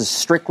this, and this is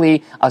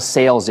strictly a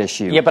sales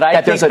issue. Yeah, but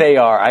I think they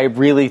are. I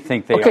really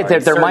think they are. Okay,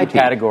 there might be.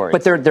 Categories.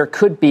 But there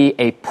could be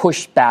a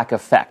pushback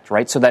effect,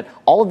 right? So that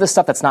all of this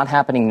stuff that's not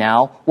happening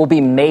now will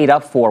be made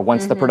up for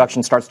once the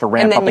production starts to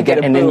ramp up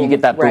again, and then you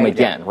get that boom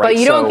again, right? But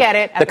you don't get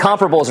it. The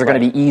comparables are going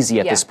to be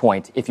easy at this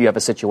point if you have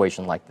a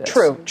situation like this.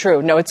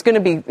 True. No, it's going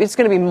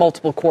to be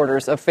multiple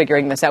quarters of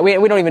figuring this out. We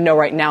don't even know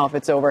right now if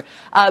it's over.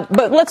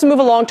 But let's move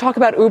along. Talk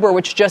about Uber,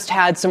 which just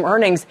had some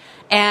earnings.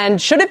 And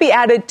should it be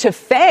added to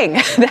FANG?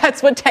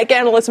 That's what tech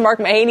analyst Mark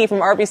Mahaney from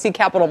RBC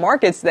Capital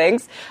Markets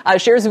thinks.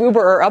 Shares of Uber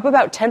are up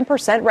about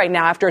 10% right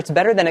now after its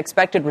better than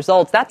expected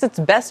results. That's its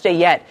best day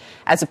yet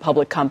as a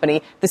public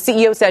company. The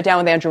CEO sat down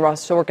with Andrew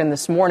Ross Sorkin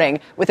this morning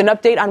with an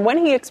update on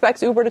when he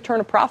expects Uber to turn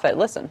a profit.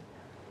 Listen.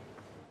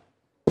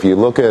 If you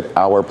look at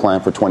our plan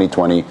for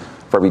 2020,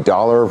 for every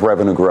dollar of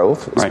revenue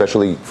growth,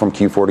 especially from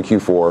Q4 to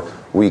Q4,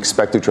 we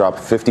expect to drop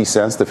 50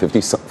 cents to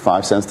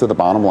 55 cents to the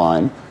bottom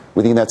line.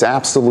 We think that's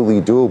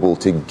absolutely doable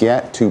to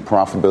get to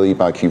profitability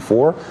by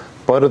Q4,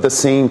 but at the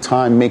same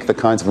time, make the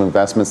kinds of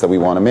investments that we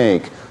want to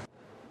make.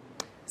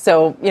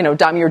 So,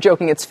 Dom, you're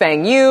joking it's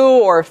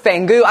FANG-U or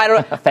FANG-U. I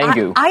don't know.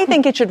 FANG-U. I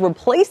think it should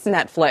replace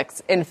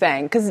Netflix in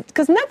FANG because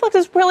Netflix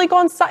has really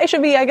gone, it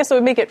should be, I guess it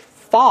would make it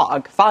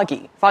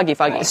foggy.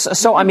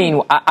 So, I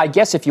mean, I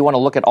guess if you want to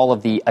look at all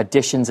of the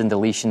additions and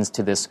deletions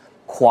to this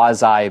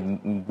quasi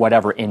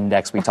whatever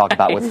index we talk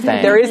about with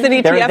FANG. There is an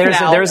ETF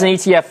now. There's an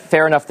ETF,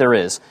 fair enough, there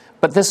is.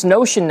 But this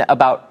notion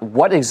about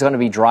what is going to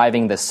be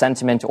driving the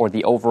sentiment or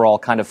the overall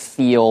kind of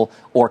feel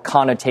or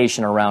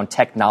connotation around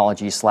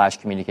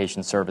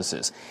technology/communication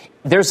services.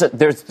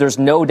 There's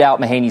no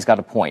doubt Mahaney's got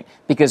a point,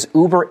 because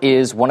Uber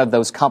is one of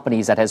those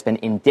companies that has been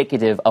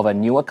indicative of a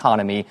new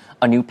economy,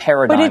 a new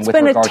paradigm. But it's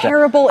been a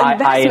terrible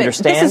investment. I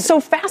understand. This is so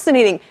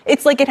fascinating.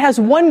 It's like it has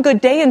one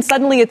good day and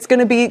suddenly it's going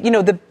to be,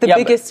 the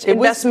biggest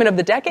investment of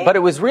the decade. But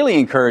it was really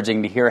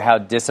encouraging to hear how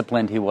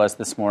disciplined he was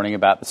this morning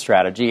about the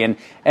strategy.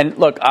 And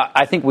look,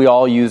 I think we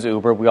all use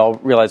Uber. We all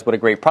realize what a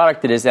great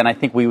product it is, and I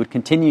think we would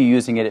continue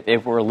using it if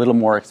it were a little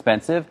more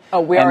expensive. Oh,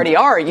 we already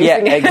are using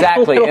it. Yeah,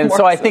 exactly. And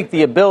so I expensive. think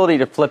the ability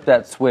to flip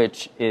that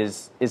switch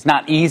is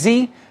not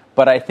easy,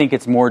 but I think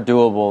it's more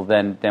doable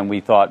than we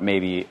thought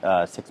maybe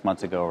 6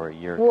 months ago or a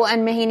year ago. Well,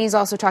 and Mahaney's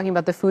also talking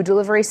about the food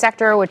delivery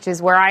sector, which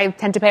is where I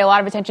tend to pay a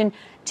lot of attention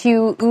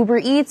to Uber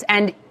Eats.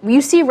 And you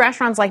see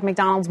restaurants like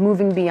McDonald's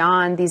moving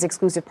beyond these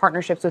exclusive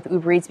partnerships with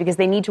Uber Eats because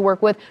they need to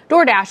work with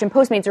DoorDash and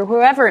Postmates or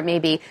whoever it may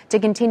be to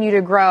continue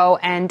to grow.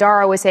 And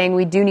Dara was saying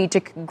we do need to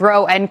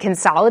grow and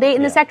consolidate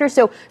in the sector.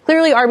 So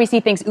clearly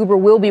RBC thinks Uber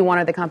will be one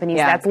of the companies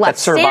that's left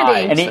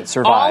standing. And he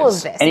survives. All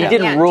of this. And he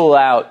didn't rule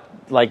out,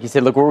 like you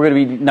said, look, we're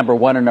going to be number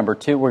one or number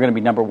two. We're going to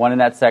be number one in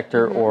that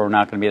sector, or we're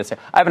not going to be in that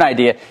sector. I have an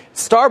idea.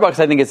 Starbucks,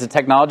 I think, is a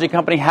technology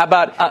company. How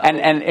about,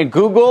 and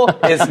Google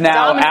is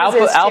now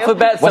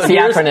Alphabet. What's the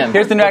acronym?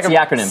 Here's the new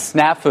acronym.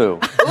 Snafu.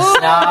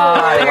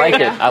 I like it.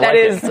 That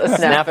is a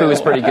snafu. Snafu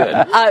is pretty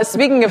good.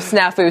 Speaking of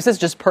snafus, this is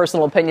just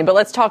personal opinion, but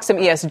let's talk some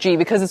ESG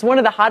because it's one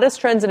of the hottest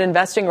trends in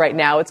investing right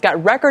now. It's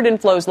got record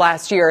inflows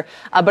last year,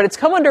 but it's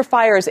come under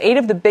fire as 8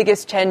 of the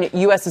biggest 10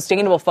 U.S.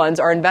 sustainable funds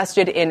are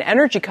invested in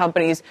energy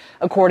companies,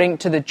 according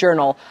to the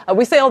Journal.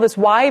 We say all this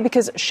why?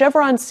 Because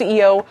Chevron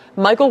CEO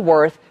Michael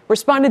Wirth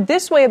responded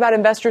this way about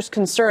investors'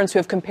 concerns who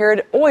have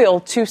compared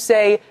oil to,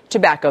 say,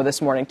 tobacco this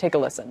morning. Take a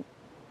listen.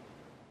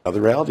 Now,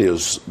 the reality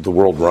is the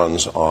world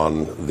runs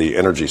on the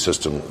energy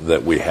system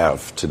that we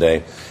have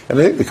today. And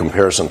I think the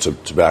comparison to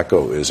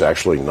tobacco is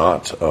actually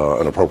not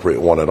an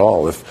appropriate one at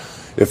all.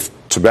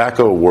 If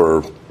tobacco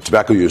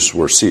use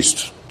were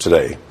ceased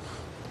today,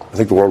 I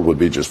think the world would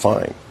be just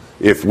fine.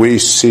 If we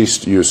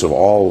ceased use of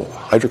all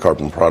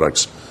hydrocarbon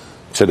products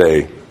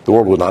today, the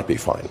world would not be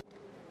fine.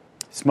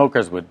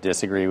 Smokers would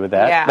disagree with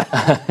that.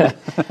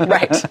 Yeah.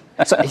 Right.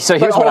 So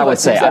here's what I would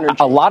say.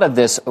 A lot of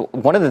this,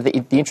 one of the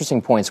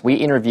interesting points, we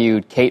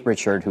interviewed Kate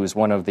Richard, who is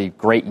one of the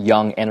great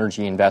young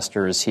energy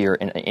investors here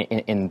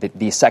in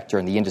the sector,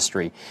 in the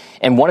industry.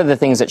 And one of the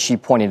things that she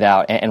pointed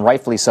out, and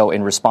rightfully so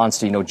in response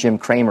to, Jim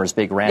Cramer's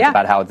big rant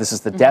about how this is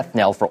the death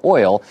knell for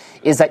oil,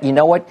 is that, you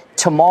know what,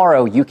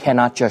 tomorrow you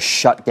cannot just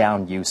shut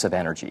down use of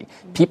energy.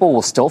 People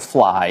will still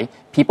fly.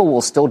 People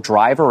will still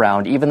drive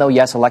around, even though,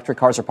 yes, electric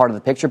cars are part of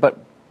the picture, but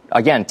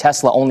again,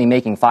 Tesla only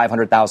making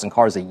 500,000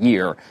 cars a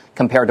year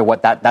compared to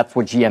that's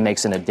what GM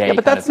makes in a day. Yeah,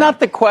 but that's not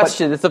the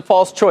question. It's a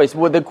false choice.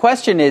 Well, the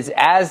question is,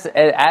 as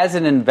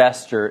an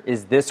investor,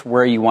 is this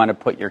where you want to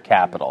put your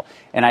capital?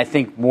 And I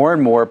think more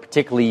and more,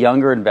 particularly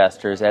younger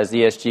investors, as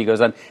ESG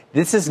goes on,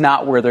 this is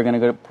not where they're going to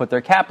go put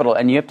their capital.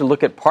 And you have to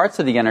look at parts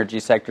of the energy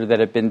sector that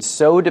have been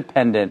so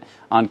dependent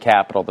on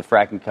capital, the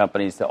fracking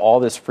companies, all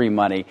this free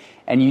money.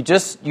 And you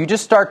just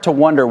start to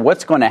wonder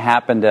what's going to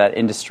happen to that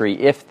industry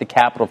if the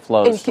capital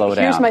flows slow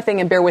down. Here's my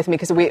thing, and bear with me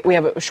because we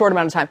have a short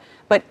amount of time.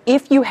 But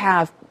if you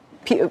have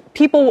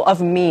people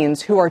of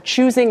means who are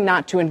choosing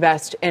not to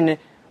invest in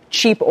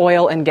cheap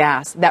oil and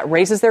gas, that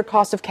raises their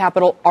cost of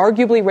capital,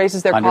 arguably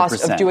raises their 100%.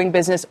 Cost of doing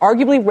business,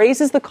 arguably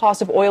raises the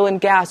cost of oil and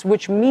gas,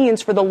 which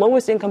means for the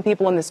lowest income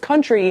people in this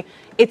country,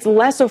 it's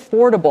less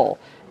affordable.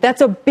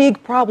 That's a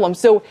big problem.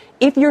 So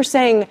if you're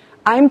saying,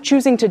 I'm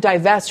choosing to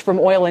divest from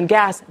oil and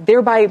gas,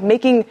 thereby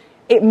making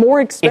it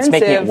more expensive.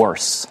 It's making it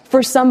worse.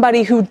 For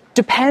somebody who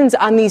depends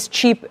on these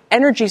cheap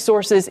energy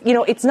sources.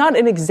 It's not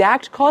an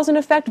exact cause and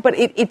effect, but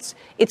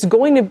it's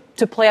going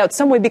to play out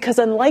some way because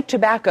unlike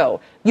tobacco,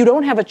 you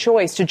don't have a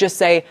choice to just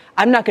say,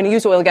 I'm not going to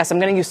use oil and gas, I'm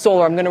going to use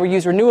solar, I'm going to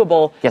use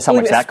renewable. Guess how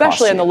much that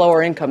costs especially on you. the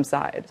lower income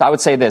side. So I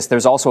would say this.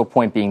 There's also a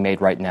point being made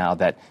right now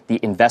that the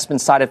investment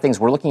side of things,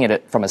 we're looking at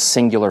it from a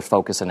singular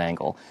focus and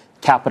angle.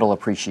 Capital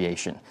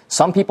appreciation.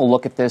 Some people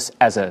look at this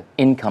as an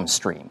income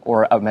stream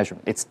or a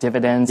measurement. It's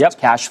dividends, it's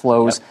cash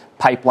flows,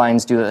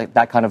 pipelines do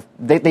that kind of,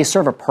 they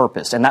serve a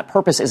purpose, and that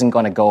purpose isn't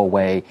going to go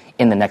away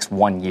in the next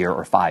 1 year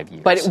or 5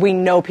 years. But we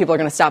know people are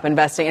going to stop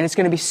investing, and it's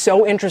going to be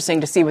so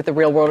interesting to see what the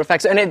real world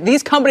effects are. And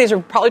these companies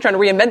are probably trying to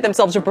reinvent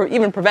themselves to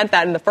even prevent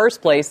that in the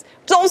first place.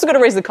 It's also going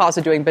to raise the cost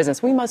of doing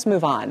business. We must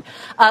move on.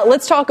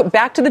 Let's talk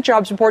back to the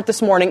jobs report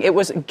this morning. It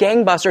was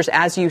gangbusters,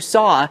 as you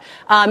saw.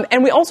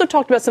 And we also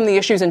talked about some of the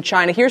issues in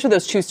China. Here's where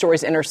those two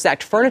stories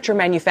intersect. Furniture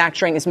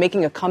manufacturing is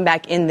making a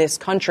comeback in this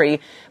country,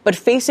 but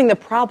facing the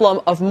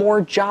problem of more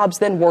jobs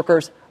than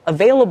workers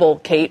available,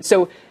 Kate.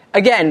 So,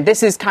 again,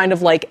 this is kind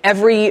of like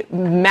every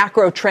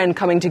macro trend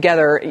coming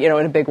together,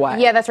 in a big way.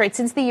 Yeah, that's right.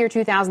 Since the year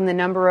 2000, the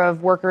number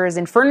of workers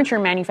in furniture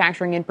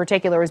manufacturing in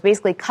particular was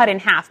basically cut in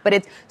half. But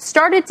it's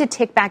started to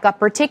tick back up,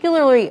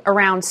 particularly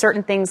around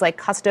certain things like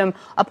custom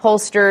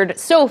upholstered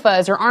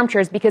sofas or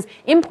armchairs, because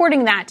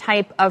importing that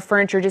type of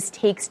furniture just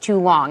takes too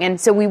long.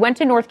 And so we went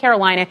to North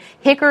Carolina,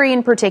 Hickory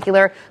in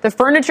particular, the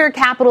furniture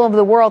capital of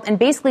the world, and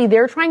basically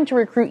they're trying to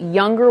recruit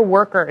younger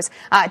workers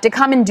to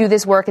come and do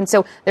this work. And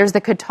so there's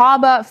the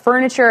Catawba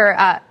Furniture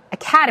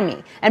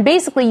Academy. And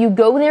basically, you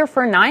go there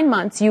for 9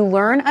 months, you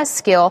learn a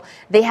skill.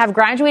 They have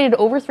graduated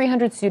over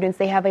 300 students.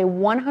 They have a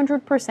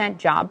 100%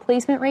 job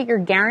placement rate. You're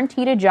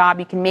guaranteed a job.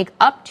 You can make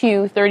up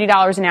to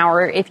 $30 an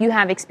hour if you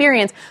have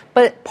experience.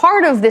 But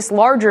part of this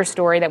larger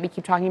story that we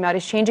keep talking about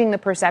is changing the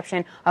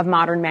perception of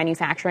modern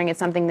manufacturing. It's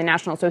something the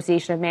National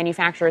Association of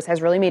Manufacturers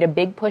has really made a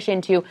big push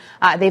into.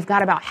 They've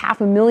got about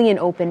 500,000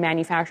 open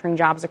manufacturing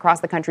jobs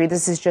across the country.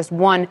 This is just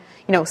one,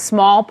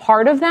 small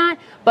part of that.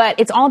 But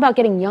it's all about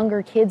getting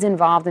younger kids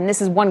involved and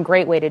this is one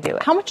great way to do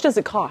it. How much does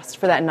it cost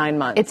for that 9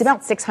 months? It's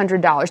about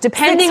 $600,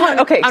 depending on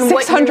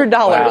 $600.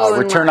 Wow,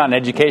 return on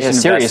education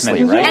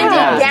investment, right?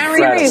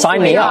 Yeah,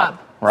 sign me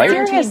up, right?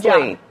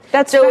 Seriously.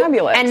 That's so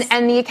fabulous.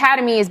 And the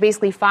Academy is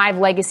basically 5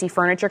 legacy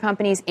furniture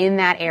companies in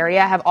that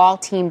area have all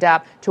teamed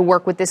up to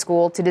work with the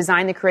school to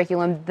design the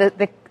curriculum.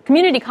 The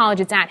community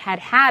college it's at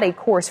had a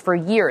course for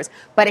years,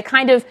 but it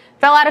kind of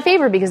fell out of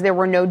favor because there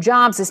were no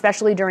jobs,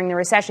 especially during the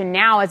recession.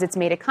 Now, as it's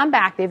made a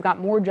comeback, they've got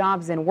more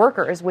jobs than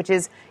workers, which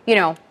is,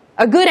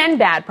 a good and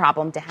bad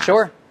problem to have.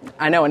 Sure.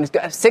 I know, and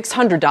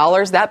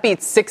 $600, that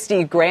beats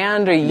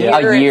 $60,000 a year.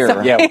 A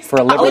year, yeah, for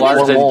a liberal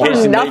arts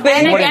education.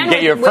 Nothing. You wouldn't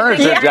get your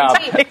furniture job.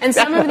 And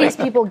some of these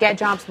people get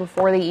jobs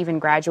before they even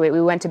graduate.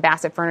 We went to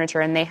Bassett Furniture,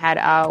 and they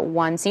had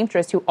one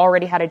seamstress who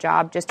already had a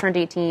job, just turned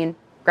 18,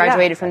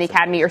 graduated from the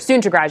Academy, or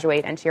soon to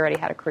graduate, and she already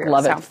had a career.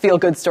 Love it. Feel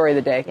good story of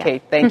the day,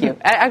 Kate. Thank you.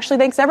 Actually,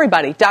 thanks,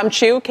 everybody. Dom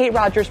Chu, Kate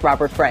Rogers,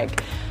 Robert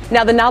Frank.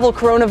 Now, the novel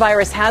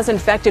coronavirus has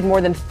infected more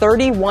than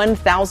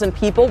 31,000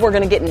 people. We're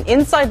going to get an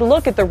inside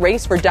look at the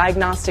race for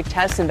diagnostic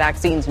tests and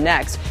vaccines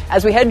next.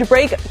 As we head to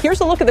break,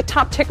 here's a look at the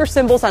top ticker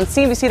symbols on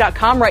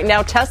CNBC.com right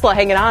now. Tesla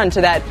hanging on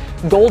to that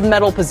gold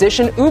medal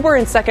position. Uber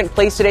in second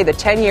place today, the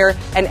 10-year,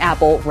 and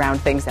Apple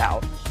round things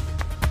out.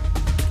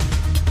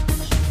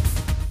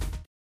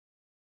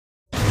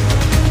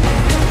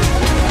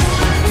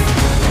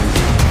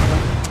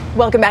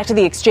 Welcome back to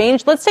the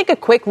Exchange. Let's take a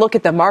quick look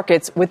at the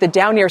markets with the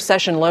Dow near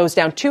session lows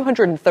down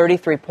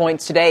 233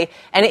 points today,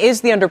 and it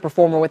is the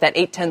underperformer with that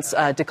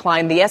 0.8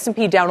 decline. The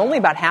S&P down only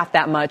about half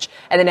that much,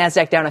 and the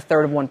Nasdaq down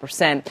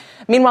 1/3%.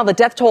 Meanwhile, the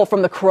death toll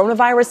from the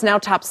coronavirus now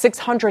tops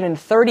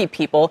 630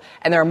 people,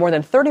 and there are more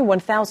than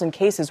 31,000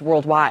 cases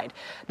worldwide.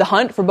 The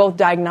hunt for both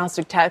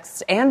diagnostic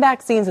tests and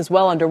vaccines is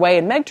well underway,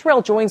 and Meg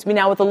Terrell joins me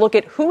now with a look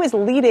at who is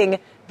leading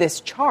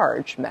this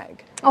charge.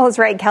 Meg. Oh, that's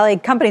right, Kelly.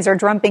 Companies are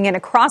jumping in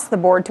across the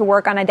board to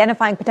work on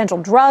identifying potential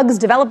drugs,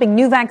 developing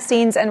new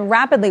vaccines, and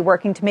rapidly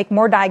working to make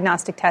more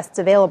diagnostic tests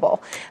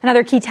available.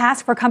 Another key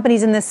task for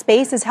companies in this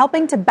space is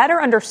helping to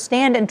better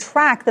understand and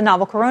track the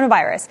novel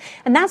coronavirus.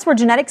 And that's where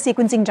genetic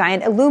sequencing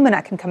giant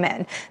Illumina can come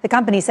in. The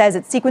company says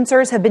its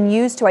sequencers have been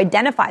used to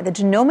identify the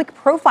genomic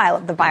profile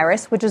of the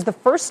virus, which is the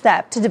first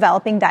step to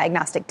developing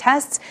diagnostic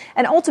tests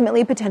and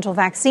ultimately potential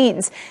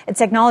vaccines. Its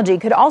technology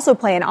could also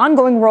play an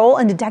ongoing role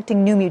in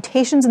detecting new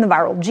mutations in the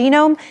viral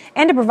genome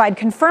and to provide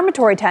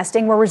confirmatory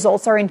testing where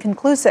results are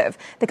inconclusive.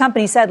 The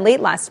company said late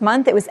last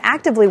month it was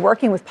actively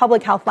working with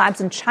public health labs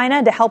in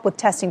China to help with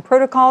testing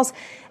protocols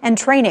and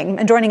training.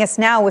 And joining us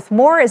now with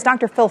more is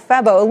Dr. Phil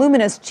Febo,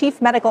 Illumina's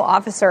chief medical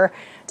officer,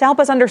 to help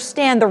us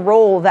understand the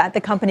role that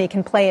the company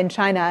can play in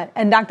China.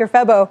 And Dr.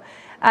 Febo,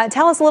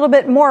 tell us a little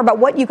bit more about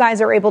what you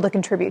guys are able to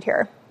contribute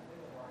here.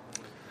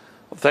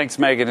 Well, thanks,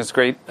 Megan. It's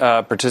great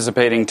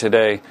participating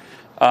today.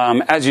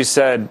 As you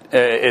said,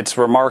 it's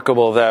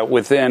remarkable that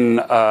within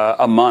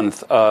a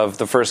month of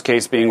the first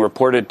case being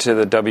reported to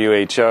the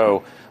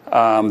WHO,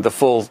 the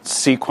full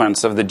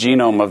sequence of the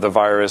genome of the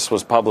virus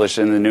was published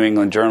in the New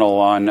England Journal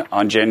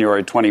on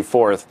January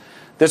 24th.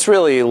 This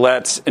really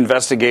lets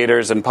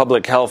investigators and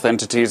public health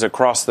entities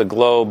across the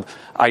globe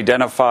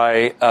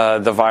identify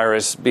the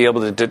virus, be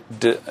able to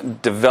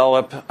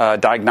develop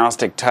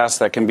diagnostic tests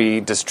that can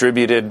be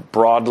distributed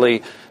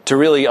broadly to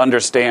really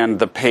understand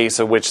the pace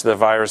at which the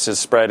virus is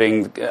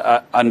spreading,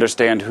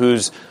 understand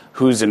who's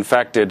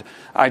infected.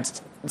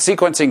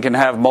 Sequencing can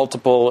have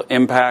multiple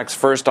impacts.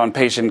 First, on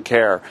patient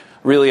care,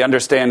 really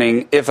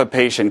understanding if a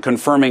patient,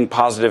 confirming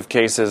positive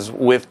cases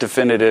with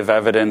definitive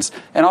evidence,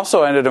 and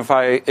also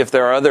identify if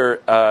there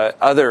are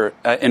other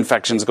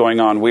infections going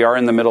on. We are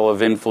in the middle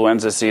of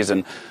influenza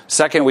season.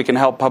 Second, we can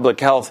help public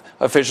health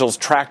officials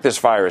track this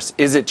virus.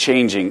 Is it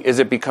changing? Is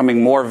it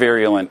becoming more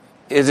virulent?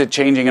 Is it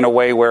changing in a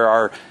way where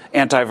our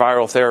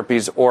antiviral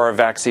therapies or our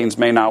vaccines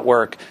may not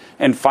work?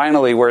 And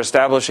finally, we're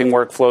establishing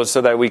workflows so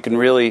that we can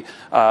really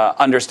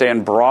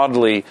understand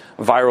broadly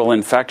viral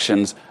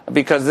infections,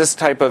 because this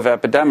type of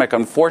epidemic,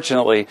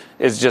 unfortunately,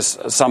 is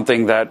just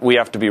something that we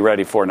have to be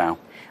ready for now.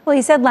 Well,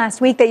 you said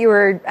last week that you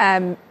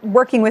were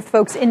working with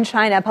folks in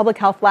China, public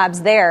health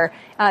labs there,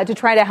 to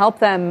try to help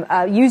them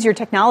use your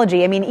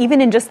technology. I mean, even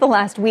in just the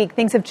last week,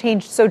 things have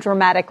changed so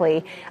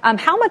dramatically.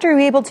 How much are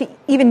you able to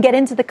even get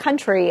into the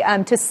country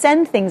to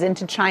send things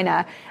into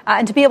China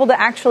and to be able to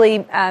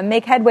actually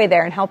make headway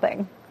there in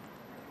helping?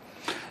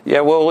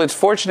 Yeah, well, it's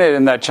fortunate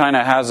in that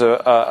China has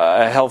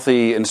a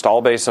healthy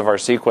install base of our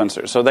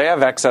sequencers. So they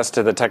have access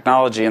to the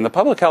technology, and the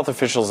public health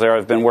officials there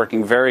have been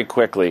working very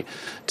quickly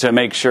to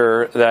make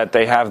sure that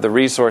they have the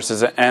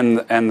resources and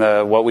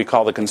the what we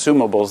call the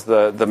consumables,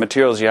 the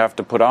materials you have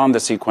to put on the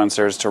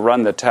sequencers to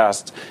run the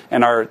tests.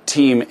 And our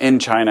team in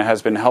China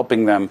has been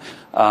helping them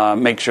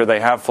make sure they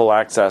have full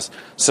access.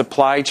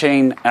 Supply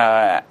chain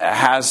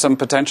has some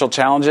potential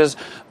challenges,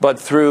 but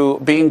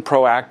through being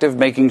proactive,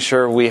 making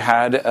sure we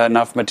had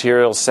enough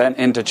materials sent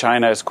into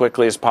China as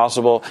quickly as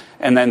possible,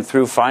 and then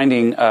through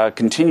finding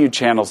continued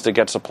channels to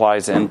get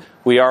supplies in,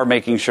 we are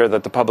making sure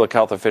that the public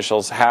health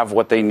officials have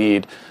what they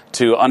need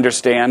to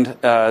understand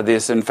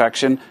this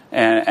infection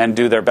and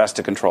do their best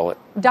to control it.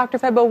 Dr.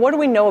 Febo, what do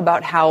we know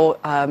about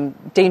how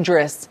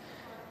dangerous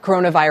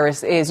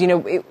coronavirus is? You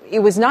know, it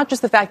was not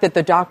just the fact that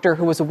the doctor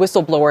who was a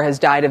whistleblower has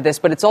died of this,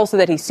 but it's also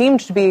that he seemed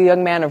to be a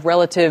young man of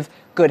relative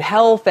good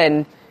health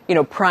and, you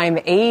know, prime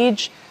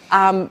age.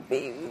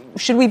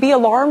 Should we be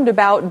alarmed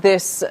about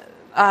this,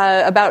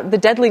 about the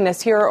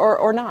deadliness here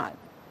or not?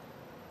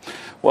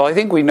 Well, I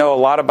think we know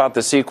a lot about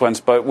the sequence,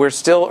 but we're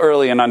still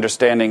early in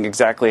understanding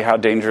exactly how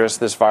dangerous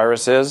this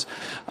virus is.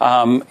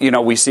 You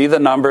know, we see the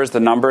numbers, the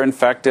number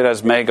infected,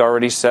 as Meg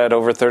already said,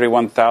 over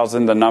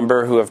 31,000, the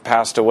number who have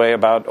passed away,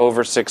 about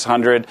over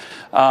 600.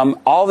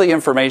 All the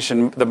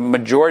information, the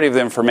majority of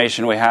the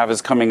information we have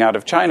is coming out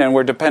of China, and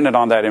we're dependent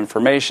on that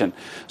information.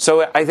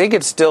 So I think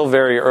it's still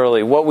very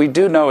early. What we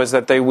do know is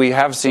that we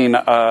have seen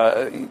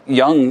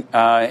young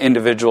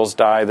individuals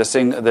die.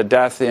 The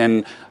death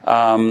in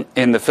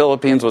the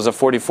Philippines was a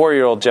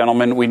 44-year-old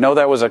gentleman. We know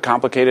that was a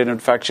complicated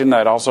infection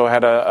that also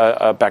had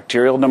a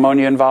bacterial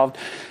pneumonia involved.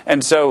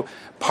 And so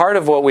part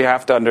of what we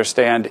have to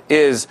understand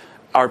is,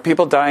 are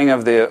people dying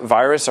of the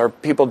virus? Are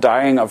people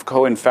dying of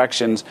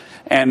co-infections?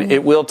 And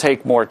it will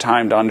take more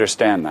time to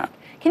understand that.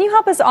 Can you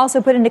help us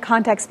also put into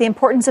context the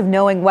importance of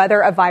knowing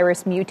whether a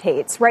virus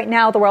mutates? Right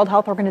now, the World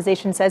Health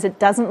Organization says it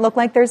doesn't look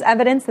like there's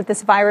evidence that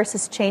this virus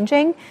is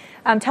changing.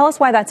 Tell us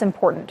why that's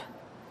important.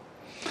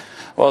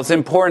 Well, it's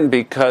important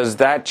because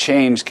that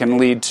change can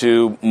lead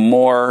to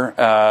more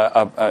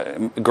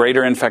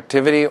greater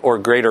infectivity or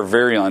greater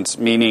virulence,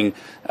 meaning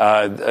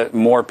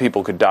more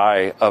people could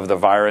die of the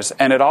virus.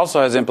 And it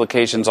also has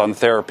implications on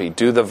therapy.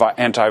 Do the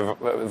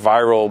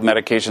antiviral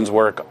medications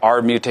work?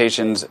 Are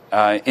mutations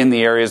in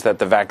the areas that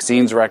the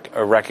vaccines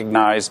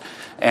recognize?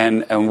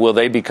 And will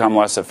they become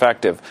less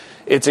effective?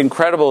 It's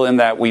incredible in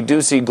that we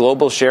do see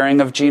global sharing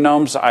of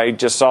genomes. I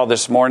just saw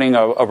this morning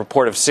a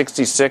report of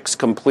 66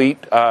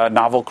 complete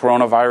novel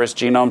coronavirus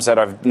genomes that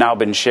have now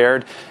been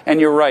shared.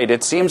 And you're right,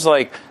 it seems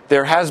like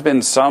there has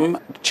been some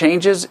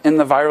changes in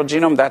the viral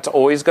genome. That's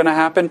always going to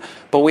happen.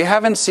 But we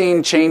haven't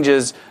seen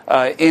changes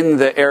in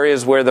the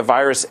areas where the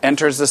virus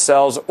enters the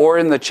cells or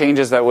in the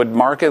changes that would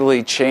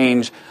markedly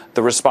change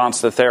the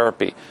response to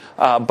therapy.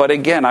 But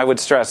again, I would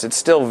stress it's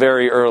still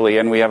very early,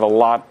 and we have a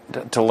lot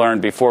to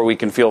learn before we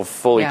can feel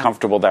fully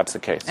comfortable that's the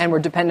case. And we're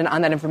dependent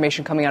on that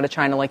information coming out of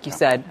China, like you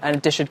said,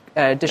 an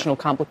additional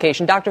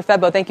complication. Dr.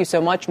 Febo, thank you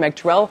so much. Meg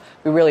Terrell,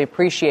 we really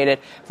appreciate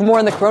it. For more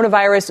on the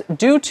coronavirus,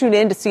 do tune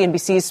in to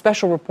CNBC's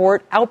special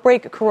report,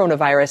 Outbreak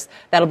Coronavirus.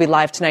 That'll be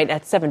live tonight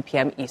at 7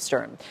 p.m.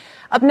 Eastern.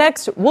 Up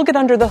next, we'll get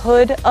under the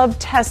hood of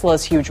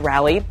Tesla's huge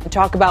rally and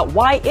talk about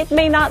why it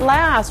may not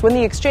last when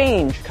the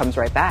exchange comes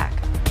right back.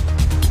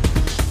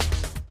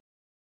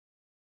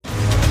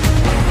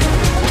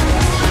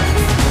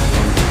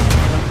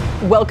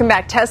 Welcome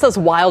back. Tesla's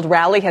wild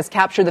rally has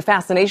captured the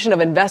fascination of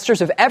investors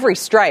of every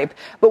stripe.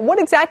 But what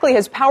exactly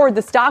has powered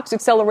the stock's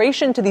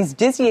acceleration to these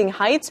dizzying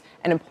heights?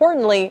 And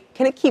importantly,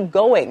 can it keep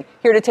going?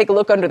 Here to take a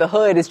look under the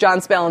hood is John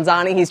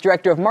Spallanzani. He's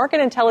Director of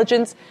Market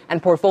Intelligence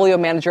and Portfolio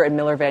Manager at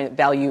Miller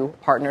Value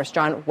Partners.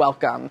 John,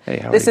 welcome.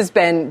 Hey, this has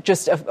been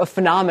just a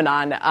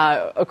phenomenon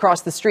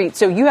across the street.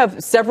 So you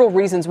have several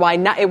reasons why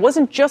it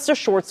wasn't just a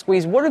short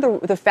squeeze. What are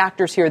the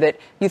factors here that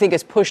you think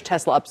has pushed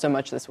Tesla up so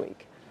much this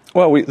week?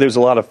 Well, there's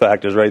a lot of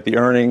factors, right? The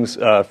earnings,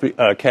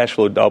 cash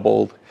flow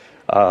doubled,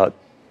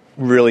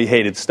 really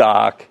hated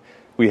stock.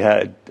 We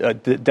had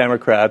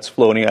Democrats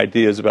floating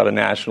ideas about a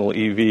national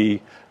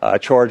EV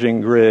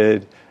charging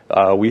grid.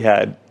 We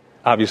had,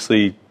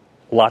 obviously,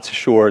 lots of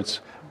shorts.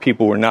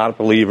 People were not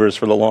believers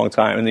for the long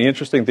time. And the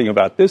interesting thing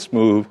about this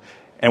move,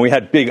 and we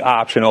had big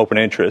option open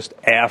interest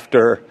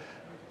after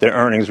the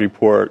earnings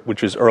report,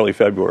 which was early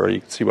February.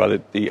 You can see by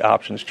the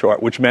options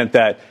chart, which meant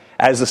that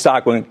as the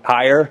stock went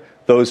higher,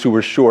 those who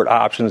were short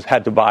options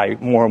had to buy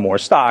more and more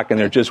stock, and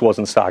there just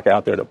wasn't stock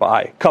out there to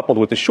buy, coupled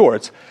with the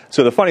shorts.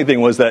 So the funny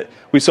thing was that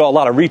we saw a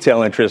lot of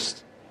retail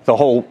interest the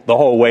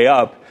whole way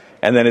up,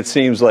 and then it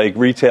seems like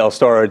retail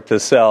started to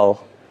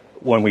sell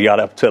when we got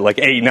up to like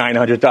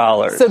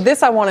 $800-900. So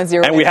this I want to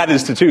zero in. And we had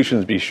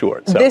institutions be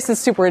short. So. This is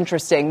super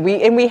interesting.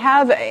 We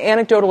have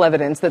anecdotal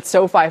evidence that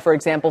SoFi, for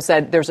example,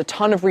 said there's a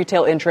ton of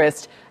retail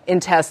interest in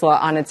Tesla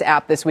on its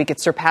app this week. It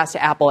surpassed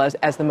Apple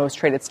as the most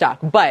traded stock.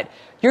 But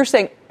you're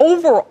saying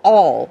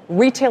overall,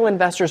 retail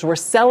investors were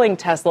selling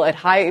Tesla at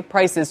high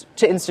prices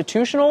to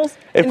institutional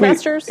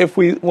investors?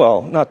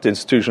 Well, not to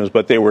institutions,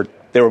 but they were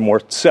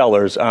more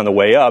sellers on the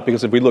way up,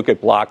 because if we look at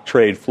block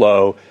trade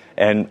flow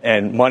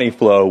and money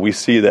flow, we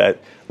see that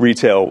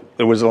retail,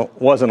 there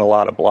wasn't a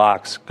lot of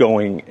blocks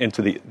going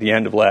into the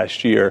end of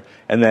last year,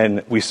 and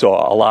then we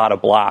saw a lot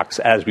of blocks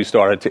as we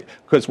started to,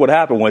 because what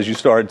happened was you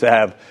started to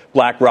have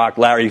BlackRock,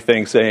 Larry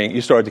Fink saying,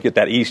 you started to get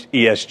that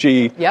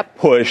ESG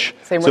push.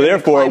 So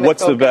therefore,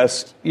 what's the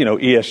best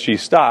ESG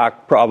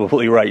stock?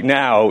 Probably right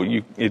now,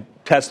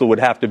 Tesla would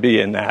have to be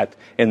in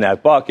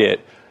that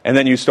bucket, and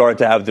then you start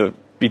to have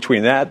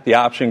between that, the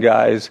option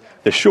guys,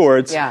 the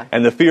shorts,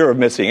 and the fear of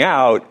missing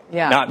out,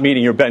 not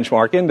meeting your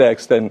benchmark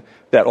index, then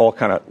that all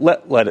kind of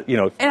let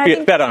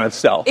it, bet on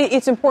itself.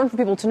 It's important for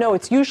people to know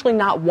it's usually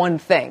not one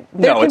thing.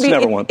 It's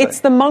never one thing. It's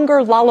the Munger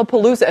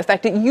Lollapalooza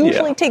effect. It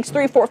usually takes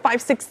 3, 4,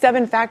 5, 6,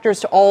 7 factors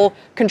to all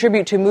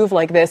contribute to a move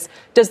like this.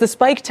 Does the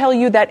spike tell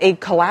you that a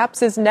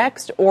collapse is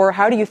next, or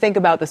how do you think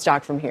about the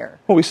stock from here?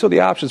 Well, we saw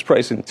the options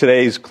price in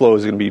today's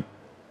close going to be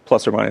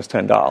plus or minus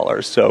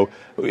 $10. So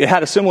it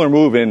had a similar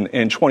move in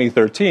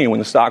 2013 when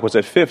the stock was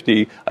at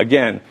 50.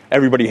 Again,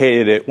 everybody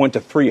hated it, went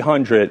to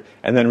 300,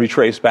 and then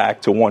retraced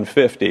back to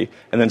 150,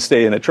 and then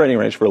stayed in the trading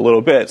range for a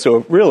little bit.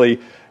 So really,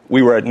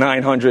 we were at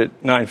 900,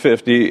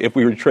 950. If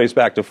we retrace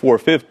back to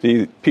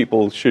 450,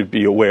 people should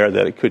be aware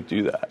that it could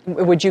do that.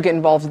 Would you get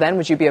involved then?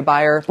 Would you be a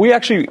buyer? We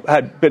actually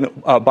had been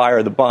a buyer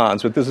of the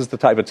bonds, but this is the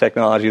type of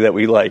technology that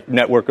we like.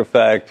 Network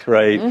effect,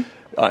 right? Mm-hmm.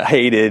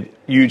 Hated,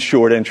 huge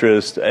short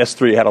interest.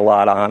 S3 had a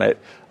lot on it.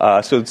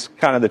 So it's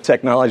kind of the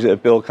technology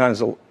that Bill kind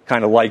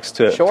of likes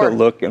to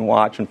look and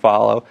watch and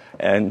follow,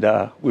 and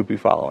we'd be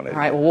following it. All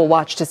right, well, we'll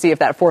watch to see if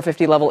that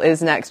 450 level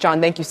is next. John,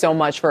 thank you so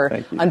much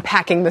for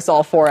unpacking this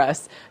all for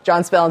us.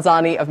 John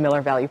Spallanzani of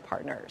Miller Value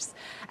Partners.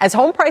 As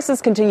home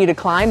prices continue to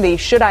climb, the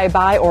should I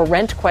buy or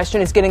rent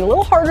question is getting a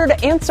little harder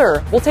to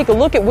answer. We'll take a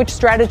look at which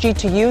strategy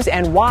to use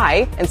and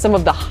why in some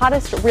of the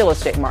hottest real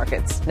estate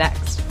markets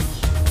next.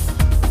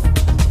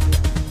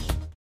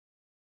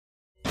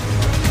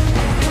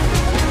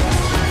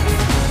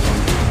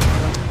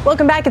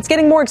 Welcome back. It's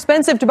getting more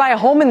expensive to buy a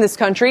home in this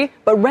country,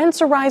 but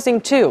rents are rising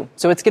too.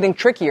 So it's getting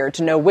trickier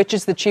to know which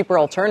is the cheaper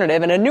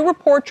alternative. And a new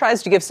report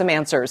tries to give some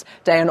answers.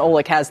 Diana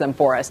Olick has them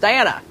for us.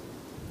 Diana.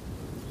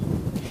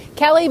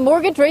 Kelly,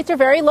 mortgage rates are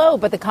very low,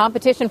 but the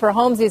competition for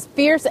homes is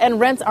fierce and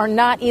rents are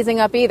not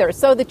easing up either.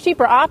 So the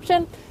cheaper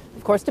option,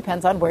 of course,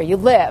 depends on where you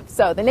live.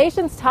 So the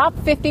nation's top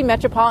 50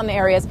 metropolitan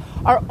areas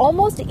are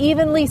almost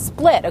evenly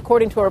split,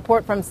 according to a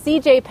report from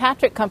C.J.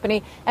 Patrick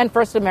Company and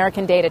First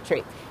American Data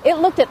Tree. It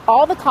looked at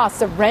all the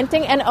costs of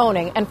renting and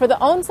owning, and for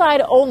the own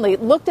side only,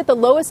 looked at the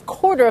lowest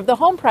quarter of the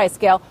home price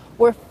scale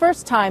where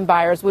first-time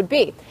buyers would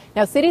be.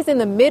 Now, cities in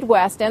the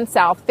Midwest and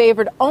South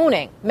favored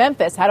owning.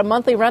 Memphis had a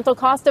monthly rental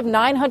cost of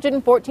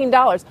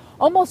 $914,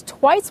 almost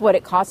twice what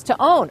it costs to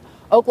own.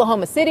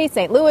 Oklahoma City,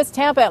 St. Louis,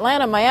 Tampa,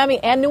 Atlanta, Miami,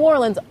 and New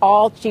Orleans,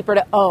 all cheaper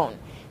to own.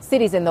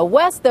 Cities in the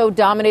West, though,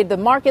 dominated the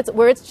markets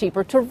where it's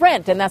cheaper to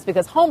rent, and that's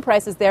because home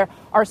prices there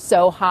are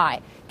so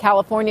high.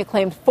 California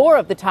claimed 4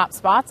 of the top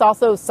spots,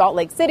 also Salt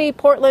Lake City,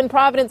 Portland,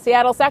 Providence,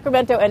 Seattle,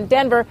 Sacramento, and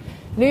Denver.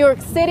 New York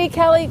City,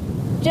 Kelly,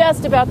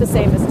 just about the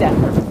same as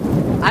Denver.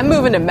 I'm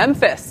moving to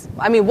Memphis.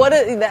 I mean,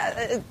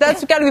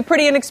 that's got to be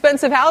pretty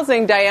inexpensive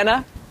housing,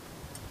 Diana.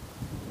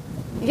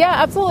 Yeah,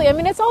 absolutely. I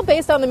mean, it's all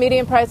based on the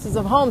median prices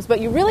of homes,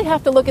 but you really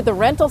have to look at the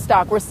rental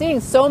stock. We're seeing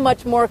so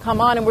much more come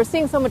on, and we're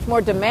seeing so much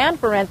more demand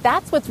for rent.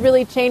 That's what's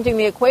really changing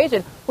the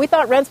equation. We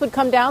thought rents would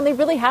come down. They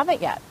really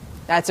haven't yet.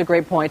 That's a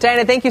great point.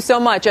 Diana, thank you so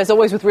much. As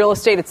always with real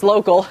estate, it's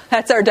local.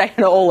 That's our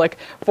Diana Olick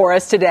for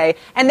us today.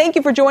 And thank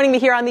you for joining me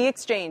here on The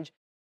Exchange.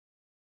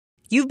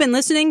 You've been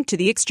listening to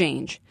The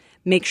Exchange.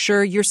 Make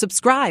sure you're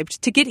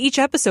subscribed to get each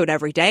episode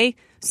every day.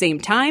 Same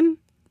time,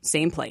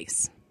 same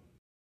place.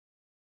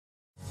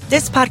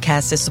 This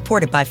podcast is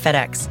supported by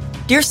FedEx.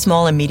 Dear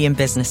small and medium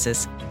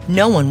businesses,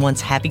 no one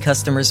wants happy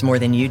customers more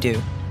than you do.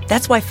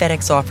 That's why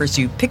FedEx offers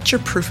you picture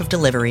proof of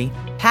delivery,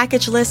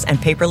 packageless and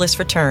paperless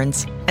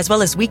returns, as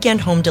well as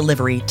weekend home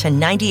delivery to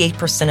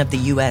 98% of the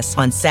U.S.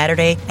 on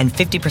Saturday and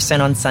 50%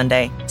 on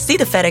Sunday. See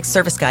the FedEx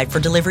service guide for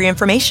delivery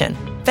information.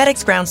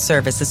 FedEx Ground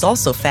service is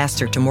also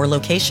faster to more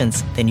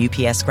locations than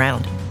UPS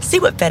Ground. See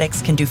what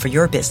FedEx can do for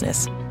your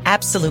business.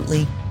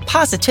 Absolutely,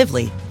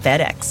 positively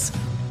FedEx.